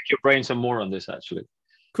definitely pick your brain some more on this actually.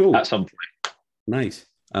 Cool. At some point. Nice.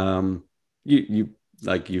 You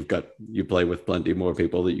play with plenty more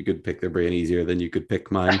people that you could pick their brain easier than you could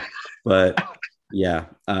pick mine. But yeah.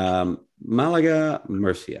 Malaga,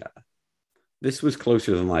 Murcia. This was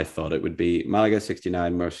closer than I thought it would be. Malaga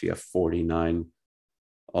 69, Murcia 49.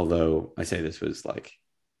 Although I say this was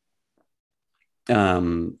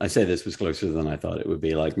closer than I thought it would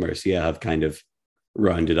be. Like Murcia have kind of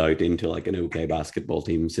rounded out into like an okay basketball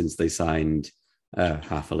team since they signed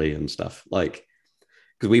Hafley and stuff, like,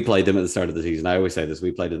 because we played them at the start of the season. I always say this,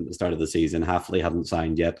 we played them at the start of the season. Hafley hadn't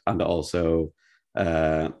signed yet, and also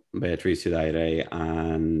Beatriz Choudhry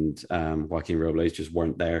and Joaquin Robles just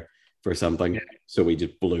weren't there for something, so we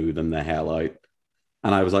just blew them the hell out.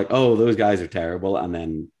 And I was like, oh, those guys are terrible, and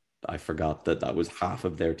then I forgot that was half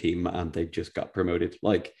of their team and they just got promoted.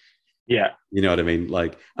 Like, yeah, you know what I mean?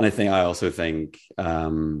 Like, and I also think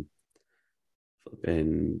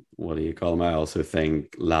in what do you call them? I also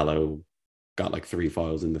think Lalo got like 3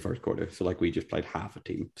 fouls in the first quarter. So like we just played half a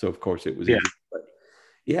team. So of course it was easy. But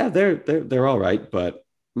yeah, they're all right. But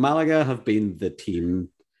Malaga have been the team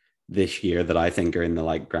this year that I think are in the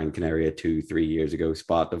like Gran Canaria 2-3 years ago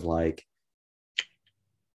spot of like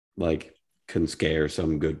can scare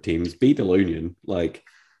some good teams. Beat the Union. Like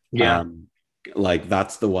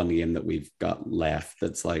that's the one game that we've got left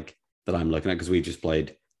that's like that I'm looking at, because we just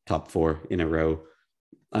played top 4 in a row.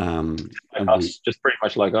 Just pretty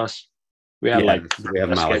much like us. We have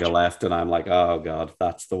Malaga left, and I'm like, oh god,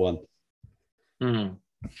 that's the one.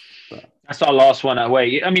 That's our last one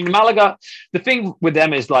away. I mean, Malaga. The thing with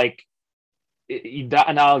them is like that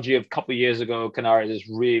analogy of a couple of years ago, Canaries is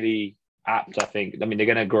really apt. I think. I mean, they're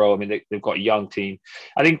going to grow. I mean, they've got a young team.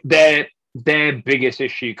 I think their biggest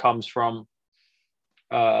issue comes from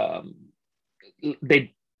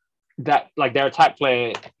their attack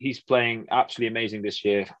player, he's playing absolutely amazing this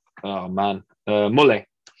year. Oh man, Mule.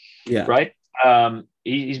 Yeah. Right.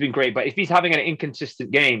 He's been great, but if he's having an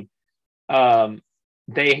inconsistent game,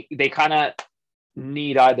 they kind of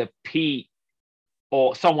need either Pete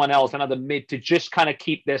or someone else, another mid, to just kind of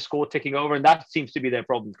keep their score ticking over, and that seems to be their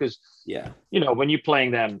problem. Because when you're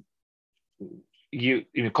playing them,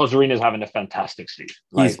 Kozarina's having a fantastic season.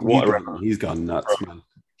 He's gone nuts, man.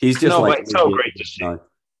 He's just it's so great to see.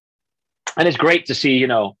 And it's great to see,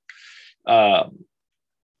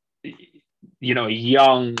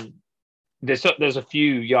 young. There's a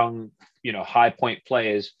few young, high point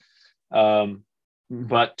players,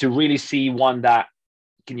 but to really see one that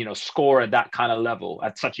can, score at that kind of level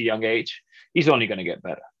at such a young age, he's only going to get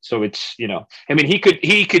better. So it's, I mean, he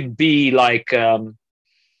could be like, oh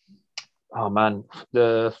man,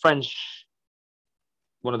 the French,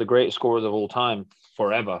 one of the greatest scorers of all time,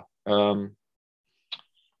 forever. God,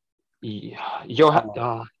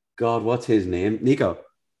 what's his name? Nico.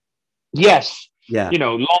 Yes. Yeah.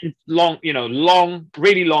 Long,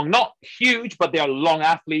 really long, not huge, but they are long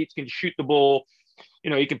athletes, can shoot the ball.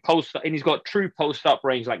 He can post, and he's got true post-up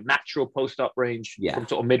range, like natural post-up range from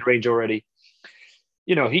sort of mid-range already.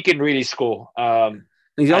 He can really score.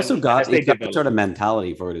 He's also got that sort of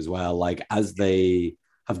mentality for it as well. Like as they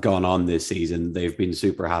have gone on this season, they've been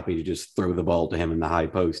super happy to just throw the ball to him in the high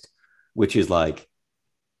post, which is like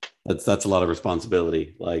that's a lot of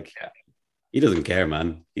responsibility. Like Yeah. he doesn't care,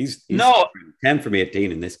 man. He's No, 10 from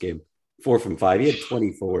 18 in this game, 4 from 5. He had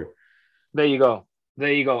 24. there you go.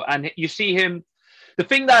 There you go. And you see him. The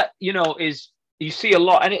thing that, is you see a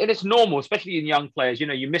lot, and it's normal, especially in young players.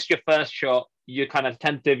 You miss your first shot, you're kind of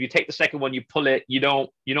tentative. You take the second one, you pull it, you're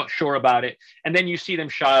not sure about it. And then you see them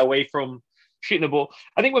shy away from shooting the ball.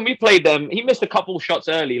 I think when we played them, he missed a couple of shots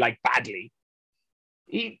early, like badly.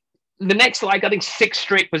 The next, like, I think 6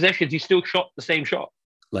 straight possessions, he still shot the same shot.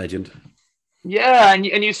 Legend. Yeah, and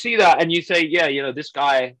you see that, and you say, yeah, this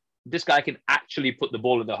guy can actually put the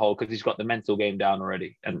ball in the hole because he's got the mental game down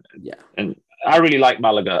already. And I really like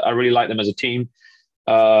Malaga. I really like them as a team.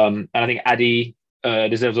 And I think Addy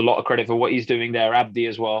deserves a lot of credit for what he's doing there. Abdi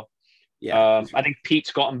as well. Yeah. I think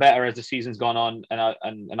Pete's gotten better as the season's gone on,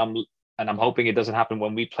 and I'm hoping it doesn't happen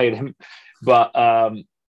when we play them. But I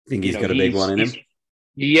think he's got a big one in him.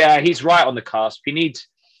 Yeah, he's right on the cusp. He needs.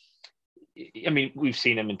 I mean, we've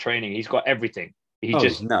seen him in training. He's got everything.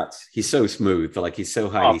 He's nuts. He's so smooth. Like he's so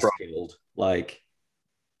highly skilled. Like,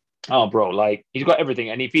 like he's got everything.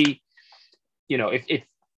 And if he,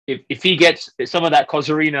 if he gets some of that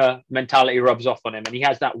Cosarina mentality rubs off on him, and he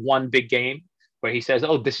has that one big game where he says,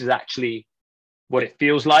 "Oh, this is actually what it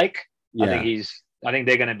feels like." Yeah. I think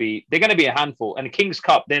they're going to be a handful. And the King's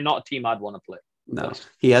Cup, they're not a team I'd want to play. No,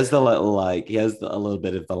 he has a little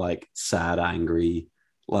bit of the like sad, angry,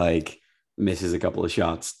 like misses a couple of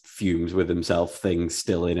shots, fumes with himself thing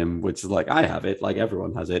still in him, which is like, I have it, like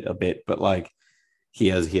everyone has it a bit, but like he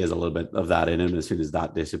has a little bit of that in him. As soon as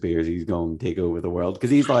that disappears, he's going to take over the world, because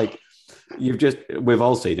he's like, we've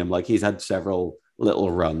all seen him, like he's had several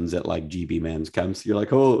little runs at like GB men's camps. You're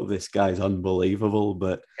like, oh, this guy's unbelievable.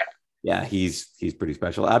 But yeah, he's pretty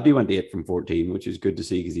special. Abdi went to 8 from 14, which is good to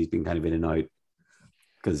see, because he's been kind of in and out,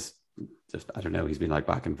 because just, I don't know, he's been like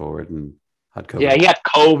back and forward and had COVID. Yeah, he had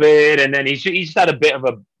COVID, and then he's just had a bit of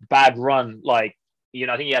a bad run. Like,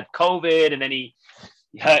 I think he had COVID, and then he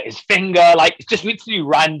hurt his finger. Like, it's just literally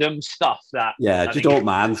random stuff that. Yeah, just old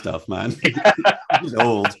man stuff, man. He's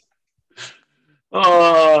old.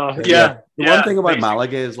 Oh, yeah. The one thing about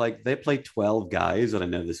Malaga is like they play 12 guys, and I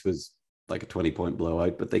know this was like a 20-point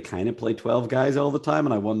blowout, but they kind of play 12 guys all the time,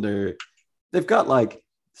 and I wonder, they've got like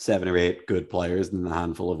 7 or 8 good players and a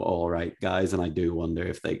handful of all right guys, and I do wonder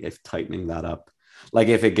if tightening that up, like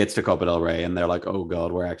if it gets to Copa del Rey and they're like, oh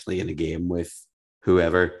god, we're actually in a game with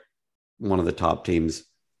whoever, one of the top teams,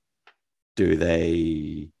 do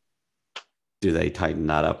they tighten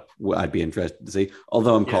that up? I'd be interested to see.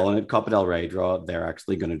 Although I'm calling it Copa del Rey draw, they're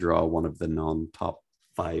actually going to draw one of the non-top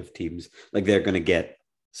 5 teams. Like they're going to get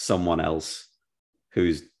someone else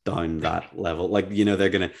who's down that level. Like, they're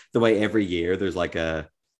going to, the way every year there's like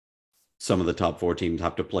some of the top 4 teams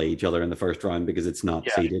have to play each other in the first round because it's not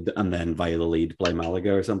seeded, and then via the lead play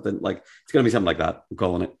Malaga or something. Like it's going to be something like that. I'm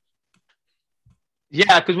calling it.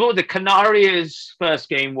 Yeah, because what was the Canarias' first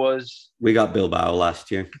game was? We got Bilbao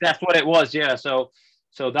last year. That's what it was. Yeah. So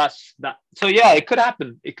that's that. So yeah, it could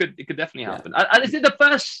happen. It could definitely happen. And is it the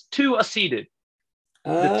first 2 are seeded?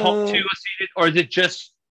 The top 2 are seeded, or is it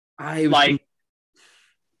just I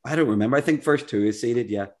don't remember. I think first 2 is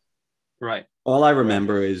seeded. Yeah. Right. All I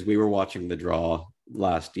remember is we were watching the draw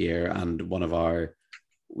last year, and one of our,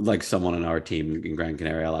 like someone in our team in Gran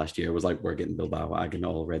Canaria last year was like, we're getting Bilbao. I can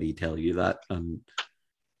already tell you that.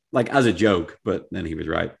 Like as a joke, but then he was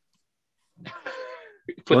right.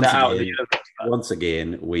 Once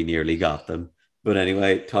again, we nearly got them. But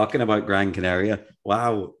anyway, talking about Gran Canaria,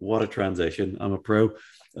 wow, what a transition. I'm a pro.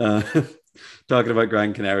 Talking about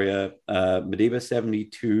Gran Canaria, Madiba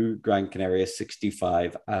 72, Gran Canaria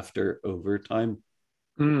 65 after overtime.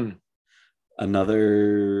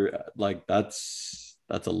 Another, like, that's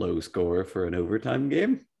a low score for an overtime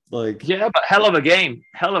game. Like, yeah, but hell of a game.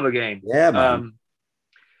 Yeah, man.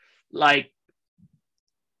 Like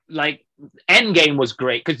end game was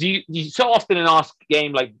great, because you so often in our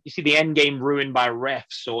game, like you see the end game ruined by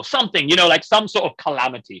refs or something, like some sort of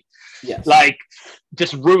calamity. Yes. Like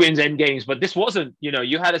just ruins end games. But this wasn't,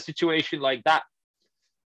 you had a situation like that.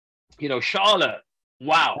 Charlotte,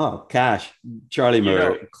 wow. Oh, Cash, Charlie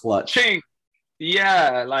Moore, clutch. Ching.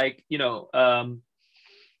 Yeah, like, and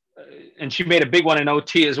she made a big one in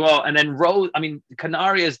OT as well. And then Rose, I mean,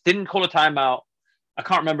 Canarias didn't call a timeout. I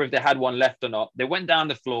can't remember if they had one left or not. They went down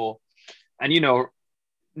the floor, and,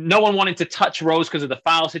 no one wanted to touch Rose because of the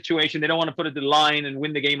foul situation. They don't want to put it to the line and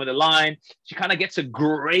win the game of the line. She kind of gets a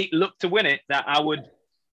great look to win it that I would,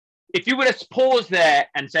 if you would have paused there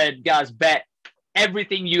and said, guys, bet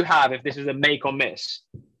everything you have if this is a make or miss,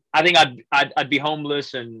 I think I'd be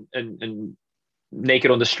homeless and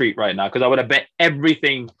naked on the street right now because I would have bet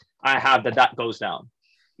everything I have that goes down.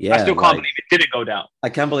 I Yeah, still can't like believe it didn't go down. I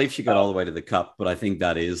can't believe she got all the way to the cup, but I think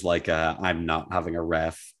that is like I'm not having a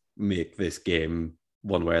ref make this game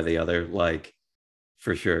one way or the other, like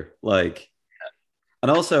for sure. Like,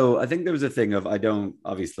 and also I think there was a thing of I don't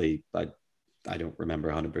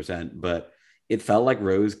remember 100%, but it felt like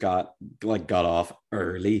Rose got off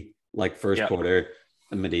early, like first Yeah, quarter,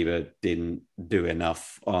 and Madiba didn't do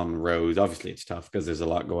enough on Rose. Obviously, it's tough because there's a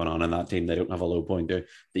lot going on in that team. They don't have a low pointer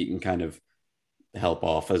that you can kind of help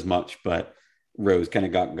off as much, but Rose kind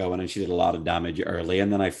of got going and she did a lot of damage early.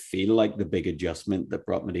 And then I feel like the big adjustment that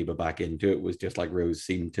brought Madiba back into it was just like Rose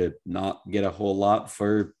seemed to not get a whole lot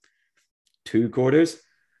for 2 quarters.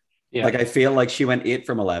 yeah, Like I feel like she went 8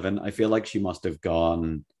 from 11. I feel like she must have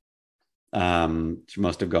gone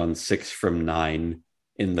 6 from 9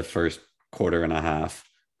 in the first quarter and a half,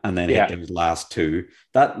 and then hit yeah, those last two.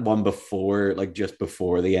 That one before, like just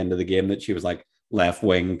before the end of the game, that she was like left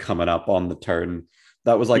wing coming up on the turn.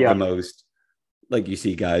 That was like the yeah. most, like you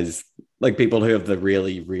see guys, like people who have the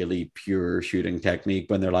really, really pure shooting technique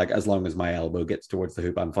when they're like, as long as my elbow gets towards the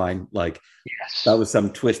hoop, I'm fine. Like that Yes. was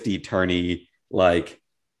some twisty, turny, like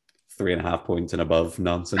 3.5 points and above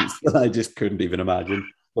nonsense that I just couldn't even imagine.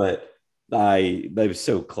 But they was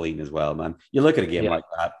so clean as well, man. You look at a game Yeah. like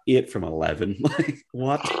that, 8 from 11. Like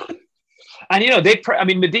what? And I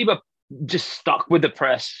mean, Madiba just stuck with the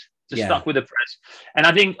press, just Yeah. stuck with the press. And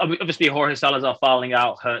I think obviously Jorge Salazar fouling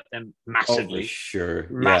out hurt them Oh, for massively, sure. Yeah.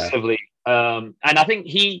 massively. And I think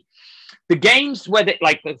the games where they,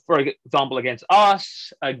 like, for example, against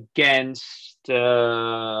us, against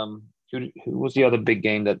who was the other big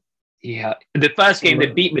game that he had? The first game they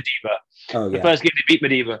beat Madiba. Oh, The yeah. first game they beat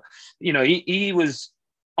Madiba. He was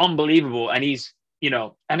unbelievable, and he's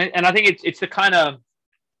and I think it's the kind of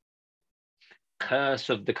curse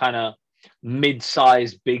of the kind of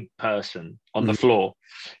mid-sized big person on the Mhm. floor,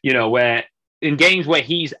 where in games where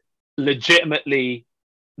he's legitimately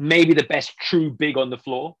maybe the best true big on the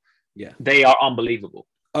floor, Yeah. they are unbelievable.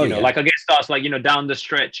 Oh, yeah. Like against us, like, down the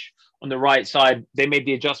stretch on the right side, they made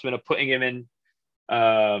the adjustment of putting him in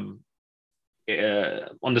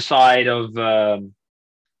on the side of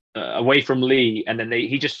away from Lee, and then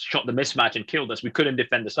he just shot the mismatch and killed us. We couldn't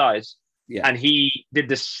defend the size. Yeah. And he did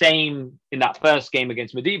the same in that first game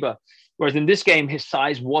against Madiba. Whereas in this game, his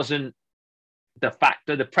size wasn't the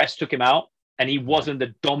factor. The press took him out, and he wasn't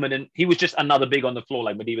the dominant. He was just another big on the floor,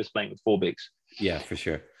 like Madiba's playing with 4 bigs. Yeah, for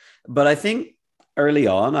sure. But I think early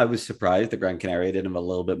on, I was surprised that Gran Canaria didn't have a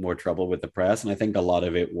little bit more trouble with the press. And I think a lot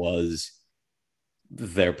of it was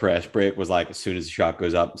their press break was like, as soon as the shot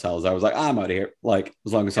goes up, Salazar was like, I'm out of here. Like,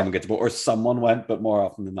 as long as someone gets the ball, or someone went, but more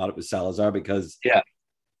often than not, it was Salazar, because Yeah.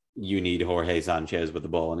 you need Jorge Sanchez with the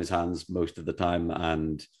ball in his hands most of the time.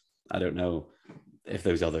 And I don't know if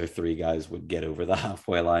those other three guys would get over the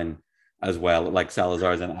halfway line as well. Like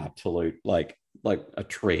Salazar is an absolute, like a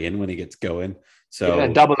train when he gets going. Yeah,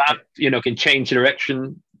 So double up, can change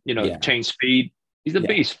direction, yeah, change speed. He's a yeah,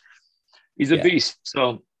 beast. He's a yeah. beast.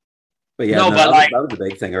 So But yeah, no, no, but like, that was the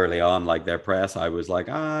big thing early on. Like their press, I was like,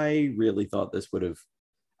 I really thought this would have,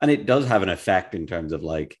 and it does have an effect in terms of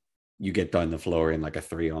like you get down the floor in like a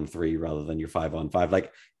 3-on-3 rather than your 5-on-5.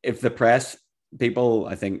 Like if the press,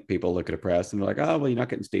 I think people look at a press and they're like, oh, well, you're not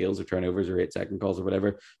getting steals or turnovers or 8-second calls or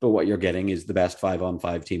whatever. But what you're getting is the best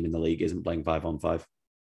 5-on-5 team in the league isn't playing 5-on-5.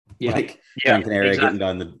 yeah, Like yeah, Gran Canaria exactly.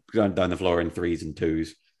 getting down the floor in 3s and 2s,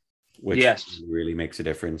 which Yes. really makes a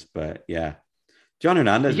difference. But yeah, John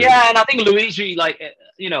Hernandez. Yeah, and I think Luigi, like,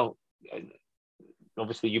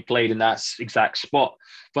 obviously you played in that exact spot,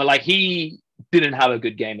 but like he didn't have a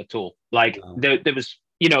good game at all. Like there was,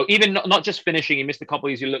 even not just finishing, he missed a couple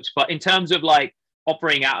of easy looks, but in terms of like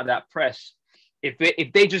operating out of that press, if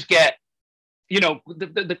they just get,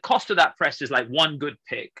 the cost of that press is like one good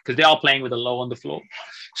pick, because they are playing with a low on the floor.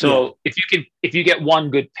 So if you get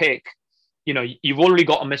one good pick, you've already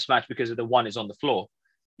got a mismatch because of the one is on the floor.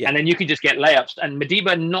 Yeah. And then you can just get layups. And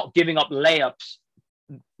Madiba not giving up layups,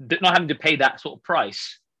 not having to pay that sort of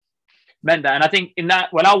price, meant that. And I think in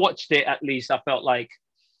that, when I watched it, at least I felt like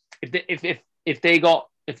if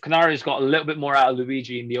Canarias got a little bit more out of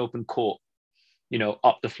Luigi in the open court,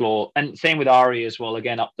 up the floor, and same with Ari as well,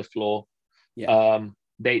 again up the floor. Yeah.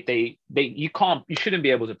 You shouldn't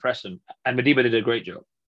be able to press them, and Madiba did a great job.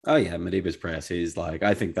 Oh yeah, Madiba's press is like,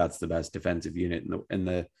 I think that's the best defensive unit in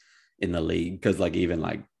the league, because like even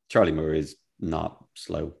like Charlie Moore is not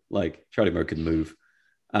slow. Like Charlie Moore can move.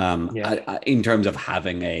 In terms of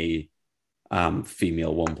having a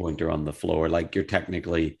female 1-pointer on the floor, like you're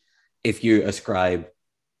technically, if you ascribe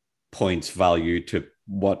points value to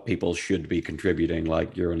what people should be contributing.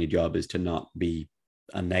 Like your only job is to not be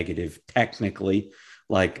a negative technically,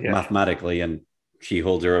 like mathematically, and she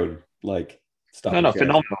holds her own. Like stop. No,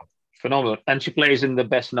 phenomenal, and she plays in the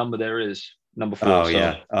best number there is, number 4.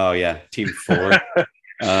 Oh yeah, team 4.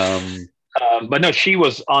 But no, she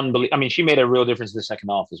was unbelievable. I mean, she made a real difference in the second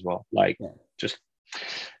half as well. Like just,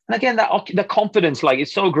 and again, that the confidence, like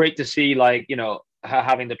it's so great to see, like, you know, her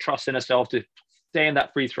having the trust in herself to stay in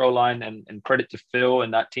that free throw line, and credit to Phil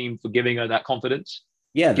and that team for giving her that confidence.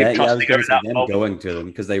 Yeah, I was going to say them going to them,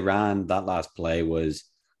 because they ran that last play was,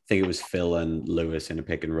 I think it was Phil and Lewis in a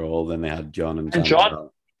pick and roll. Then they had John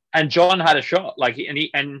and John had a shot, like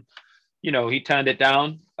he you know, he turned it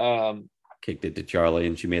down. Kicked it to Charlie,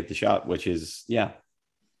 and she made the shot, which is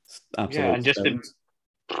absolutely. Yeah,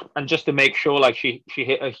 and just to make sure, like she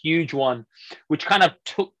hit a huge one, which kind of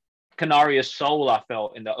took Canaria's soul, I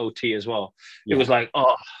felt, in the OT as well. It was like,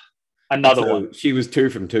 oh, another one. She was 2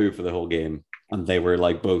 from 2 for the whole game, and they were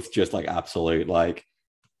like both just like absolute like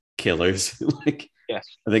killers. Like, yes,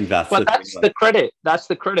 I think that's the credit. That's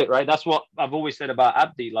the credit, right? That's what I've always said about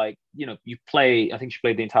Abdi. Like, you know, I think she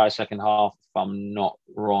played the entire second half, if I'm not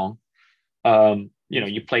wrong. You know,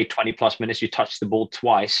 you play 20 plus minutes, you touch the ball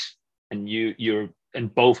twice, and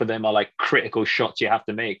and both of them are like critical shots you have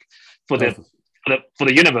to make for the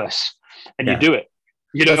universe, and you do it.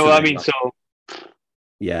 You know what I mean? So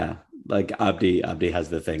yeah, like Abdi has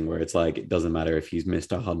the thing where it's like, it doesn't matter if he's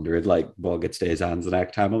missed 100, like ball gets to his hands the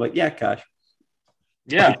next time. I'm like, yeah, cash.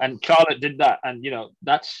 Yeah, and Charlotte did that, and you know,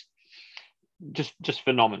 that's just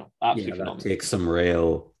phenomenal. Absolutely phenomenal. That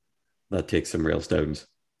takes some real stones.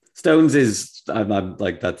 Stones is, I'm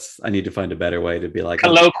like, I need to find a better way to be like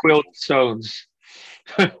colloquial stones.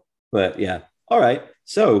 But yeah, all right.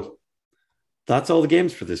 So that's all the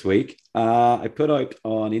games for this week. I put out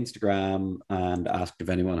on Instagram and asked if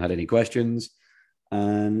anyone had any questions,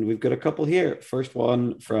 and we've got a couple here. First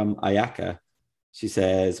one from Ayaka. She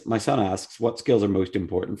says, my son asks, what skills are most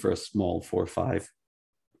important for a small 4-5?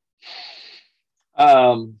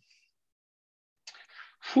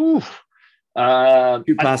 Shoot,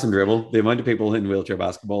 pass, and dribble. The amount of people in wheelchair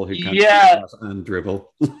basketball who can't pass and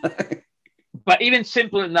dribble. But even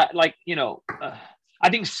simpler than that, like, you know, I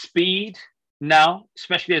think speed now,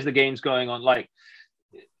 especially as the game's going on, like,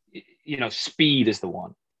 you know, speed is the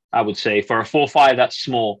one, I would say. For a 4-5 that's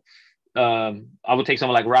small, I would take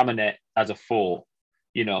someone like Ramanet as a 4,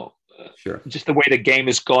 you know. Sure. Just the way the game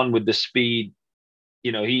has gone with the speed,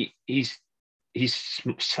 you know, he's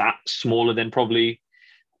smaller than probably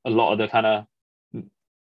a lot of the kind of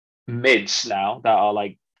mids now that are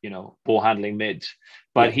like, you know, ball handling mids.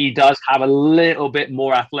 But he does have a little bit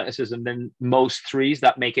more athleticism than most threes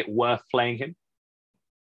that make it worth playing him.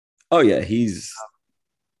 Oh yeah, he's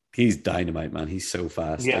dynamite, man. He's so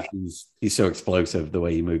fast. Yeah. Like he's so explosive the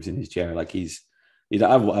way he moves in his chair. Like I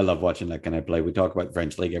love watching that kind of play. We talk about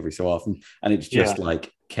French League every so often, and it's just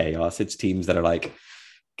like chaos. It's teams that are like,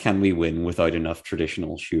 can we win without enough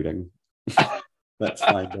traditional shooting? Let's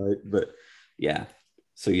find out. But yeah.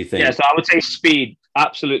 So you think? Yeah, so I would say speed.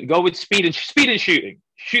 Absolutely. Go with speed and shooting.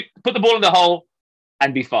 Shoot, put the ball in the hole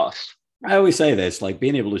and be fast. I always say this, like,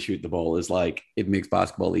 being able to shoot the ball is like, it makes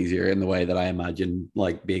basketball easier in the way that I imagine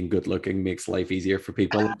like being good looking makes life easier for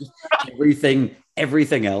people.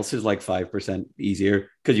 everything else is like 5% easier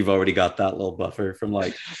because you've already got that little buffer from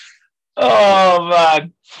like, oh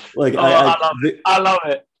man, like I love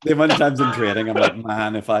it. The amount of times in training, I'm like,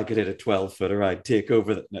 man, if I could hit a 12-footer, I'd take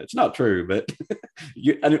over that. No, it's not true, but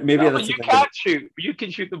you can't shoot. You can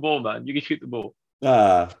shoot the ball, man. You can shoot the ball.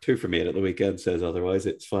 2 from 8 at the weekend says otherwise.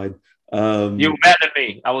 It's fine. You're better than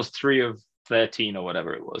me. I was 3 of 13 or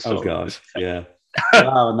whatever it was. So. Oh gosh, yeah.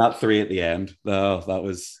 Wow, and that 3 at the end. No, that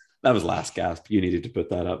was last gasp. You needed to put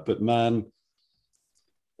that up, but man,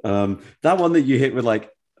 that one that you hit with like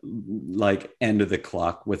end of the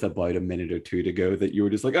clock with about a minute or 2 to go, that you were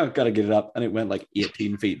just like, oh, gotta get it up, and it went like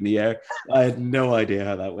 18 feet in the air. I had no idea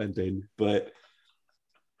how that went in. But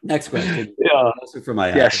next question, also from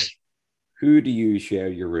my yes. Who do you share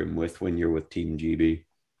your room with when you're with Team GB?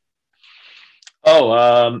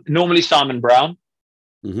 Normally Simon Brown.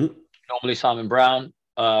 Mm-hmm. Normally Simon Brown.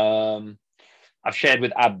 I've shared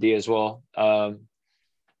with Abdi as well. But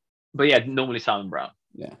yeah, normally Simon Brown.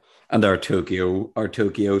 Yeah. And our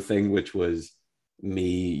Tokyo thing, which was me,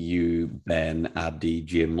 you, Ben, Abdi,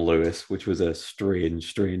 Jim, Lewis, which was a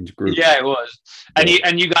strange group. Yeah, it was. And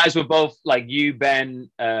you guys were both like, you, Ben,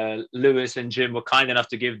 Lewis, and Jim were kind enough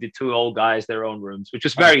to give the 2 old guys their own rooms, which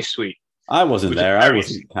was very sweet. I wasn't there. I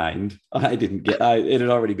wasn't kind. I didn't get. It had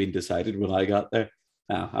already been decided when I got there.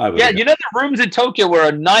 No, I was. Yeah, you know, the rooms in Tokyo were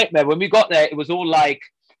a nightmare. When we got there, it was all like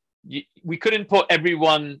we couldn't put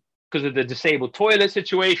everyone because of the disabled toilet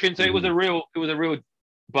situation. So it was Mhm. a real,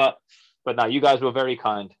 but now you guys were very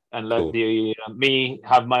kind and let Cool. the me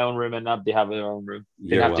have my own room and Abdi have their own room.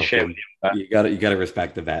 Didn't You're have to share with welcome. you. You gotta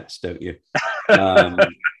respect the vets, don't you? Um,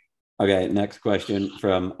 okay, next question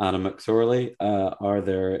from Anna McSorley. Are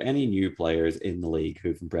there any new players in the league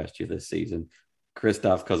who've impressed you this season?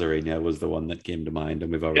 Christoph Cosarina was the one that came to mind,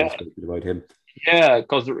 and we've already Yeah, spoken about him. yeah,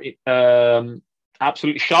 because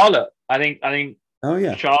absolutely Charlotte. I think Oh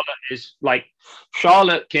yeah. Charlotte is like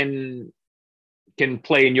Charlotte can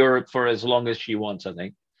play in Europe for as long as she wants. I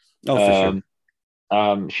think. Oh, for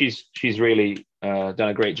sure. She's really done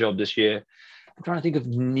a great job this year. I'm trying to think of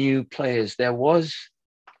new players. There was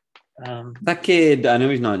That kid, I know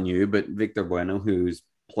he's not new, but Victor Bueno, who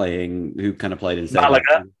kind of played instead of Malaga.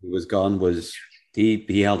 Hector, who was gone,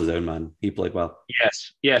 he held his own, man. He played well.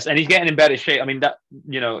 Yes, and he's getting in better shape. I mean, that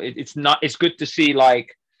it's not. It's good to see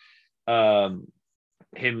like um,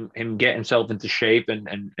 him get himself into shape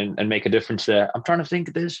and make a difference there. I'm trying to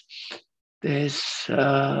think. There's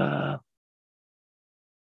no.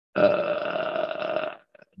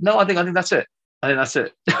 I think that's it. I think that's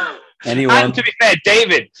it. And Anyone? to be fair,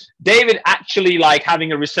 David actually like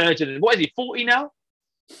having a resurgence. What is he? 40 now?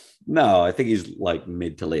 No, I think he's like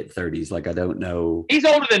mid to late 30s. Like I don't know. He's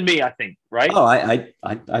older than me, I think. Right? Oh, I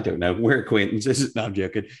don't know. We're acquaintances. No, I'm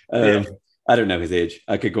joking. Yeah. I don't know his age.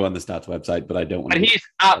 I could go on the stats website, but I don't want But to. he's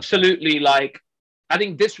absolutely like. I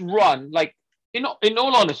think this run, like in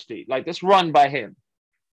all honesty, like this run by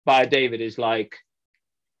David is like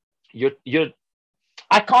you're.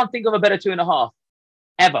 I can't think of a better 2.5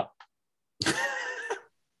 ever.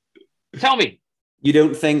 Tell me. You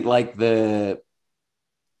don't think like the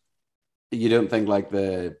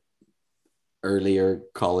earlier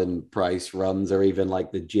Colin Price runs, or even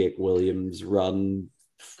like the Jake Williams run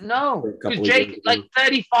No, a because couple of years Jake, like ago?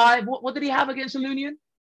 35, what did he have against Ilunion?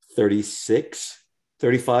 36,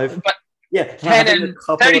 35. But Yeah, 10 having a and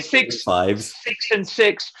couple of 36, 35s. 6 and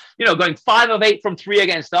 6, going 5 of 8 from 3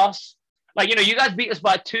 against us. Like, you guys beat us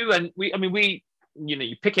by 2, and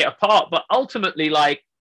you pick it apart, but ultimately, like,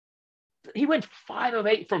 he went 5 of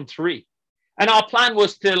 8 from 3. And our plan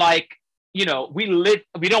was to, like, we don't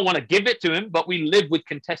want to give it to him, but we live with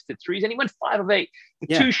contested threes. And he went 5 of 8. The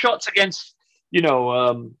Yeah. 2 shots against,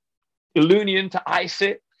 Ilunion to ice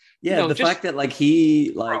it. Yeah, the fact that like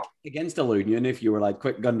he like against a Union, if you were like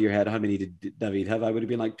quick gun to your head, how many did David have? I would have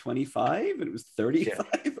been like 25 and it was 35.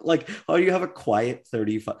 Yeah. Like, how do you have a quiet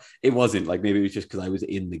 35? It wasn't like maybe it was just because I was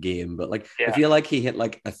in the game, but like I feel like he hit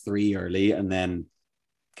like a 3 early and then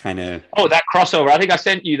kind of that crossover. I think I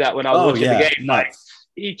sent you that when I was watching the game. Nuts. Like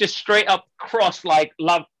he just straight up crossed like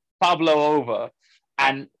Pablo over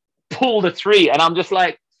and pulled a 3. And I'm just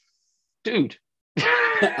like, dude.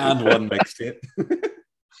 And one mixtape.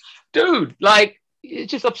 Dude, like it's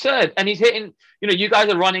just absurd. And he's hitting, you guys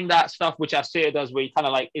are running that stuff which Asir does where he kind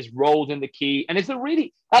of like is rolled in the key. And it's that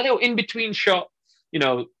little in-between shot,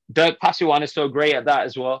 Dirk Pasuan is so great at that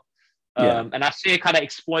as well. And Asir kind of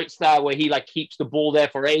exploits that where he like keeps the ball there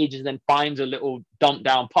for ages and then finds a little dump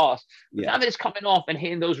down pass. Now that it's coming off and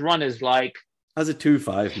hitting those runners like as a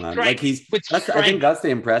 2-5, man. Like I think that's the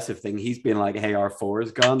impressive thing. He's been like, hey, our 4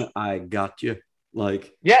 is gone. I got you.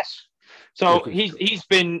 Like, yes. So he's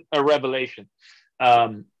been a revelation.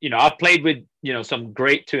 I've played with some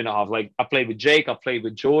great 2.5. Like I played with Jake, I played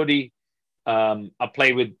with Choudhry, I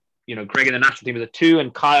played with Greg in the national team as a 2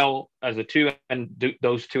 and Kyle as a 2, and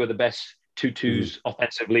those 2 are the best 2-2s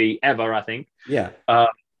offensively ever, I think. Yeah.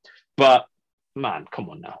 But man, come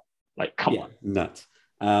on now, like come on, nuts.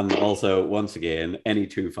 Also, once again, any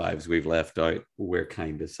 2-5s we've left out, we're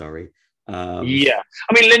kind of sorry. I mean,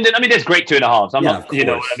 Lyndon, there's great 2.5s. I'm not, you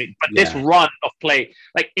know what I mean? But this run of play,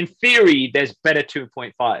 like in theory, there's better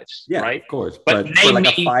 2.5s, right? Of course. But name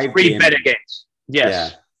like me 3 better games.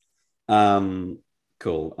 Yes. Yeah.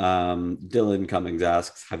 Cool. Dylan Cummings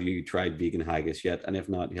asks, have you tried vegan haggis yet? And if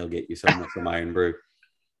not, he'll get you some from Iron Brew.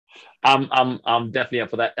 I'm definitely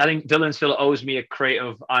up for that. I think Dylan still owes me a crate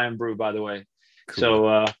of Iron Brew, by the way. Cool.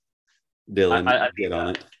 So Dylan, I get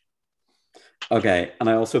on it. Okay, and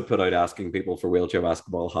I also put out asking people for wheelchair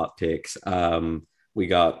basketball hot takes. We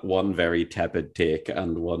got one very tepid take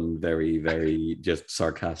and one very, very just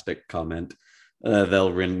sarcastic comment.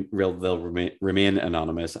 They'll remain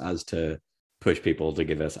anonymous as to push people to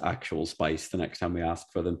give us actual spice the next time we ask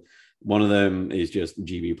for them. One of them is just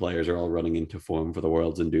GB players are all running into form for the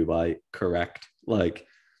Worlds in Dubai. Correct. Like,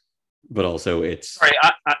 but also it's... Sorry,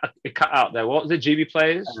 it cut out there. What was the GB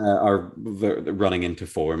players? Are running into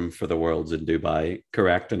form for the Worlds in Dubai.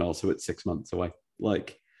 Correct. And also it's 6 months away.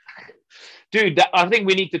 Like... Dude, I think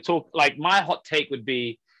we need to talk... Like, my hot take would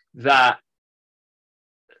be that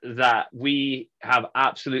we have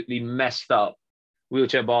absolutely messed up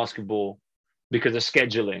wheelchair basketball because of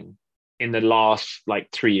scheduling in the last like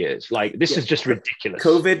 3 years. Like this is just ridiculous.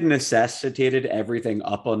 COVID necessitated everything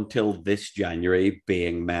up until this January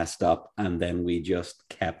being messed up, and then we just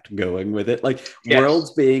kept going with it. Like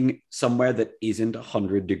Worlds being somewhere that isn't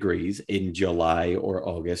 100 degrees in July or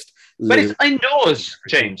August. But it's indoors,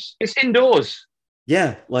 James. It's indoors.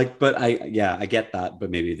 Yeah, like, but I get that,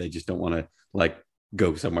 but maybe they just don't want to like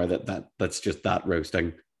go somewhere that's just that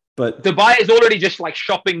roasting. But Dubai is already just like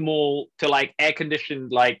shopping mall to like air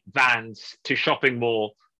conditioned like vans to shopping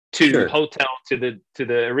mall to hotel to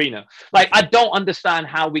the arena. Like I don't understand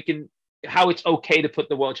how it's okay to put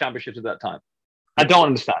the World Championships at that time. I don't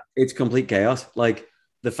understand. It's complete chaos. Like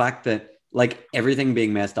the fact that like everything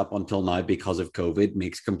being messed up until now because of COVID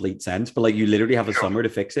makes complete sense. But like you literally have a summer to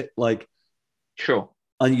fix it. Like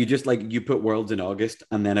and you just like you put Worlds in August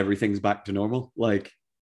and then everything's back to normal. Like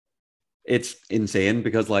it's insane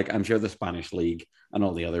because like I'm sure the Spanish league and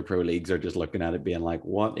all the other pro leagues are just looking at it being like,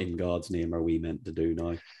 what in God's name are we meant to do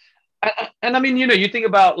now? And I mean, you think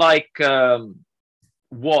about like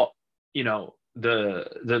what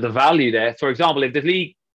the value there. For example, if the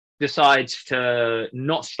league decides to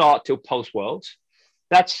not start till post Worlds,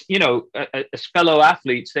 that's as fellow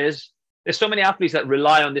athletes, there's so many athletes that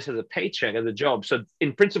rely on this as a paycheck, as a job. So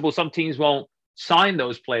in principle, some teams won't sign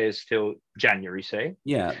those players till January, say.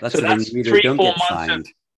 Yeah, that's 3-4 months of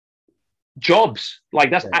jobs. Like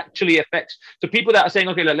that's actually affects. So people that are saying,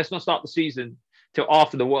 okay, let's not start the season till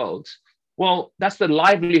after the Worlds. Well, that's the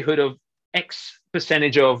livelihood of X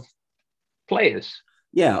percentage of players.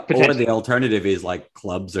 Yeah, or the alternative is like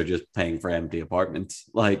clubs are just paying for empty apartments.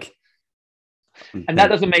 Like, and that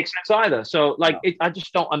doesn't make sense either. So like, I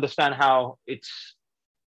just don't understand how it's.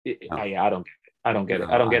 I don't get it.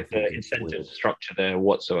 I don't get the incentive structure there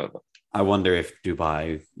whatsoever. I wonder if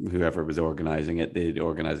Dubai, whoever was organizing it, the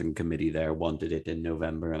organizing committee there wanted it in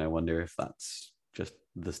November. And I wonder if that's just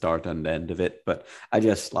the start and end of it. But I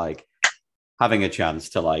just like having a chance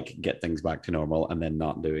to like get things back to normal and then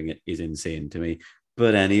not doing it is insane to me.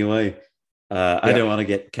 But anyway, I don't want to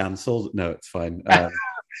get cancelled. No, it's fine. I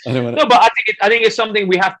don't want to... No, but I think it's something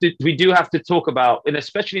we do have to talk about, and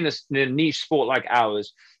especially in a niche sport like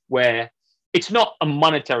ours, where it's not a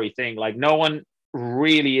monetary thing. Like no one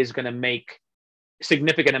really is going to make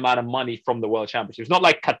significant amount of money from the World Championships. It's not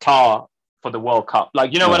like Qatar for the World Cup.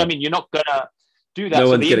 Like, what I mean? You're not going to do that. No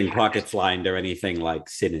one's getting pockets lined or anything like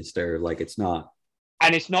sinister. Like it's not.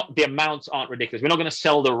 And it's not, the amounts aren't ridiculous. We're not going to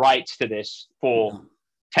sell the rights to this for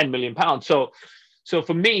 £10 million. So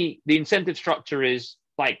for me, the incentive structure is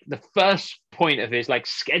like the first point of it is like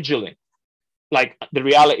scheduling. Like the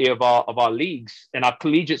reality of our leagues and our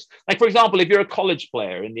collegiates. Like for example, if you're a college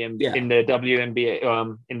player in the in the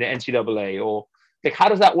WNBA, in the NCAA, or like how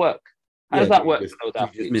does that work? How does that work for those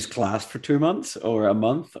athletes? You just miss class for 2 months or a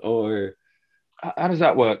month, or how does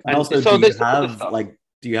that work? And also,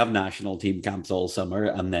 do you have national team camps all summer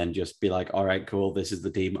and then just be like, all right, cool, this is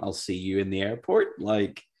the team, I'll see you in the airport?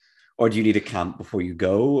 Like, or do you need a camp before you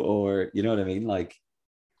go? Or you know what I mean? Like,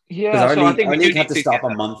 yeah, our league had to stop a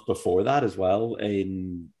month before that as well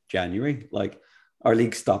in January. Like our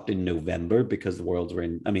league stopped in November because the Euros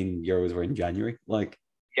were in January. Like,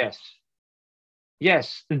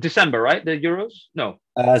 yes, in December, right? The Euros? No,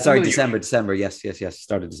 December. Yes.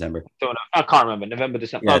 Started December. I can't remember. November,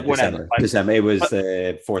 December. Yeah, December. December. It was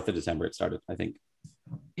 4th of December. It started, I think.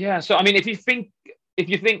 Yeah. So I mean, if you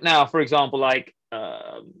think now, for example, like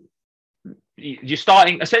you're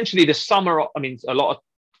starting essentially the summer. I mean,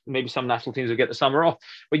 maybe some national teams will get the summer off,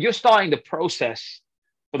 but you're starting the process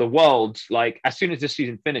for the Worlds like as soon as this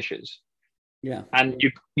season finishes. Yeah, and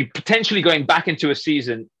you potentially going back into a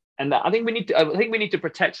season, and I think we need to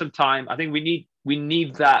protect some time. I think we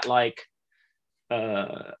need that like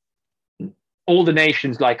all the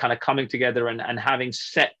nations like kind of coming together and having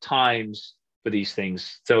set times for these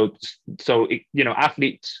things. So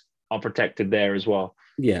athletes are protected there as well.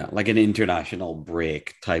 Yeah, like an international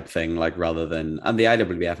break type thing, like rather than, and the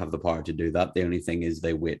IWBF have the power to do that. The only thing is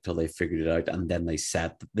they wait till they figured it out and then they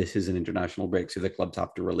set that this is an international break, so the clubs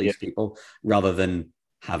have to release people rather than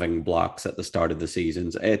having blocks at the start of the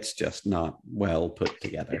seasons. It's just not well put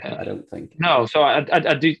together, I don't think. No, so I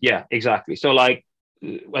do, yeah, exactly. So like,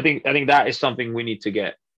 I think that is something we need to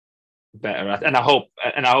get better at, and I hope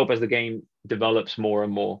as the game develops more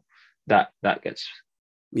and more that gets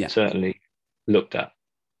certainly looked at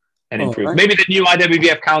and improved. Right. Maybe the new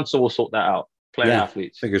IWBF council will sort that out. Player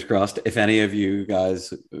athletes. Fingers crossed. If any of you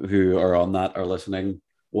guys who are on that are listening,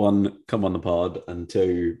 1, come on the pod, and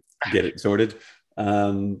 2, get it sorted. You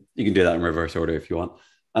can do that in reverse order if you want.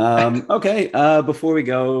 Okay. Before we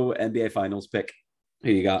go, NBA Finals pick.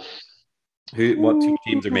 Who you got? What two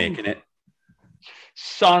teams are making it?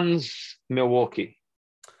 Suns, Milwaukee.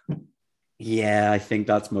 Yeah, I think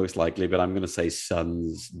that's most likely, but I'm gonna say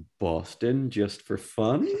Suns Boston just for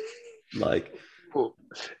fun. Like, Well,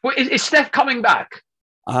 is Steph coming back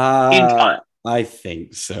in uh time? I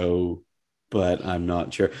think so, but I'm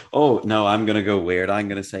not sure. Oh no, I'm gonna go weird. I'm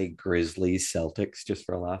gonna say Grizzlies Celtics just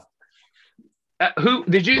for a laugh. Who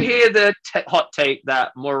did you hear the hot take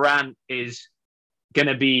that Morant is going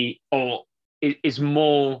to be or is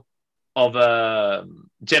more of a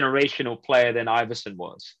generational player than Iverson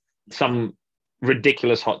was? Some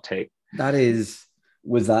ridiculous hot take. That is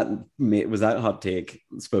was that hot take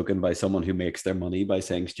spoken by someone who makes their money by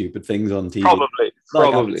saying stupid things on TV? Probably, Like I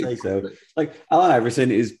would probably, say so. probably. Like Allen Iverson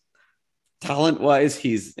is talent wise,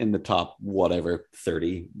 he's in the top whatever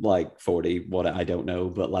 30, like 40, what I don't know,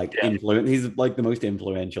 but like Yeah, he's like the most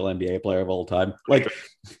influential NBA player of all time. Like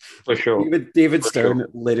for sure, David for Stern sure.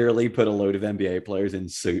 literally put a load of NBA players in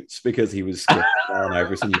suits because he was scared Allen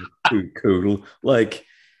Iverson was too cool. Like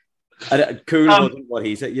cool Um, wasn't what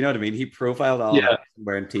he said. You know what I mean? He profiled Allen yeah. Iverson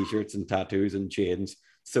wearing t-shirts and tattoos and chains.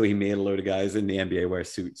 So he made a load of guys in the NBA wear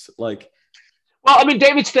suits. Like, Well, I mean,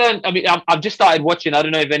 David Stern. I mean, I've just started watching. I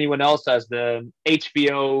don't know if anyone else has the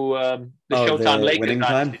HBO, the oh, Showtime the Lakers winning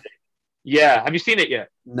dynasty. time? Yeah, have you seen it yet?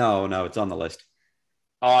 No, no, it's on the list.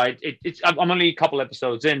 It's I'm only a couple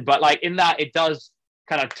episodes in, but like in that, it does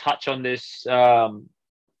kind of touch on this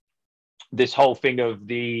this whole thing of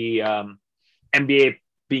the NBA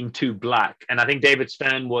being too black, and I think David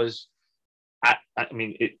Stern was. I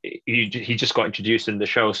mean, he just got introduced in the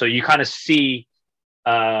show, so you kind of see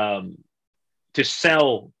um,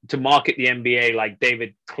 to market the NBA, like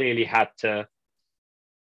David clearly had to,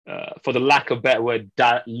 for the lack of better word,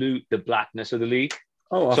 dilute the blackness of the league.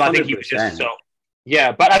 Oh, So I think he was just 100%. so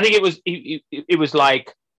yeah, but I think it was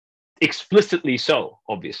like explicitly so,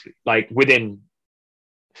 obviously, like within,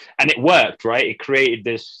 and it worked, right? It created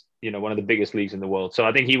this, one of the biggest leagues in the world. So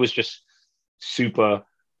I think he was just super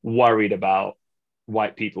worried about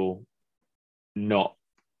white people not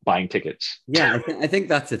buying tickets. Yeah, I think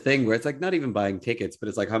that's the thing where it's like not even buying tickets, but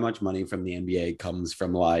it's like how much money from the NBA comes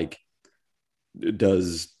from like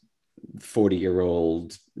does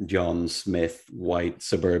 40-year-old John Smith, white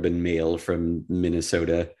suburban male from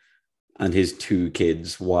Minnesota, and his two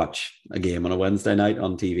kids watch a game on a Wednesday night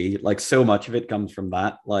on TV. Like so much of it comes from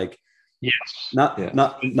that. Like Yes. not Yeah.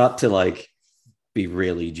 not not to like be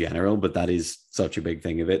really general, but that is such a big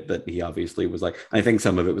thing of it that he obviously was like, I think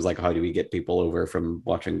some of it was like, how do we get people over from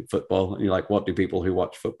watching football? And you're like, what do people who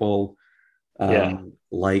watch football Yeah.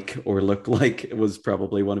 like or look like? It was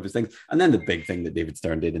probably one of his things. And then the big thing that David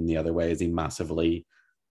Stern did in the other way is he massively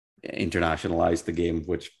internationalized the game,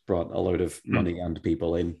 which brought a load of money and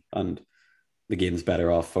people in, and the game's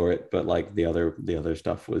better off for it. But like the other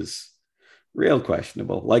stuff was real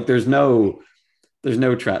questionable. Like there's no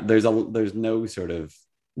sort of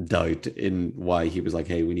doubt in why he was like,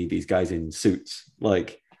 hey, we need these guys in suits.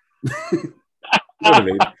 Like, you know what I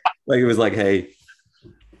mean? Like it was like, hey,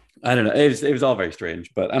 I don't know. It was all very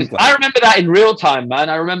strange, but I'm glad. I remember that in real time, man.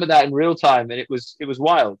 I remember that in real time, and it was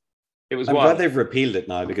wild. It was I'm glad wild. they've repealed it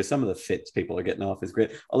now because some of the fits people are getting off is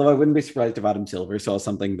great. Although I wouldn't be surprised if Adam Silver saw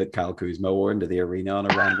something that Kyle Kuzma wore into the arena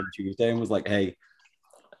on a random Tuesday and was like, hey,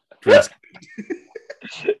 dress.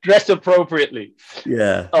 Dressed appropriately.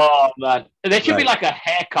 Yeah. Oh man, there should be Right. like a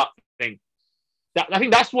haircut thing. I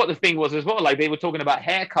think that's what the thing was as well. Like they were talking about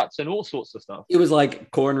haircuts and all sorts of stuff. It was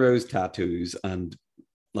like cornrows, tattoos, and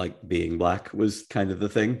like being black was kind of the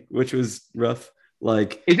thing, which was rough.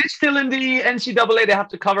 Like, Is it still in the NCAA? They have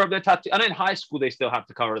to cover up their tattoo. I know in high school they still have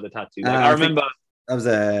to cover the tattoo. Like I I think remember. that was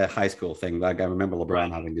a high school thing. Like, I remember LeBron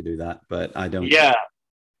Right. having to do that, but I don't. Yeah,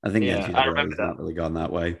 I think the yeah, I NCAA remember has that. not really gone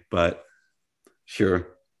that way, but sure.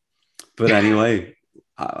 But anyway,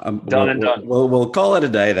 Done and done. we'll call it a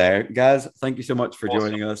day there, guys. Thank you so much for Awesome.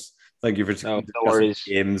 joining us. Thank you for No discussing worries.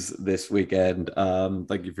 games this weekend.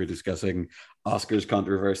 Thank you for discussing Oscars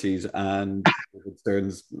controversies and David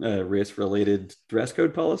Stern's race-related dress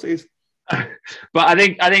code policies. But I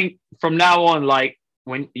think from now on, like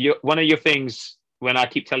when you one of your things when I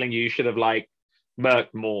keep telling you should have like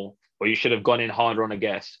murked more or you should have gone in harder on a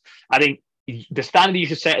guess. I think the standard you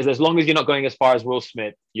should set is as long as you're not going as far as Will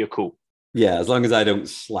Smith, you're cool. Yeah, as long as I don't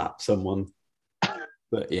slap someone.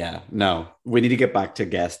 But yeah, no, we need to get back to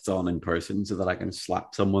guests on in person so that I can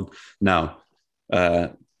slap someone. No, uh,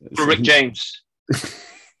 For Rick James.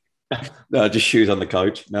 no, just shoes on the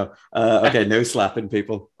couch. No, okay, no slapping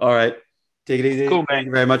people. All right, take it easy. Cool, Thank mate.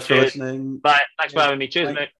 you very much for Cheers. listening. Bye. Thanks for Cheers. having me. Cheers, Bye. mate.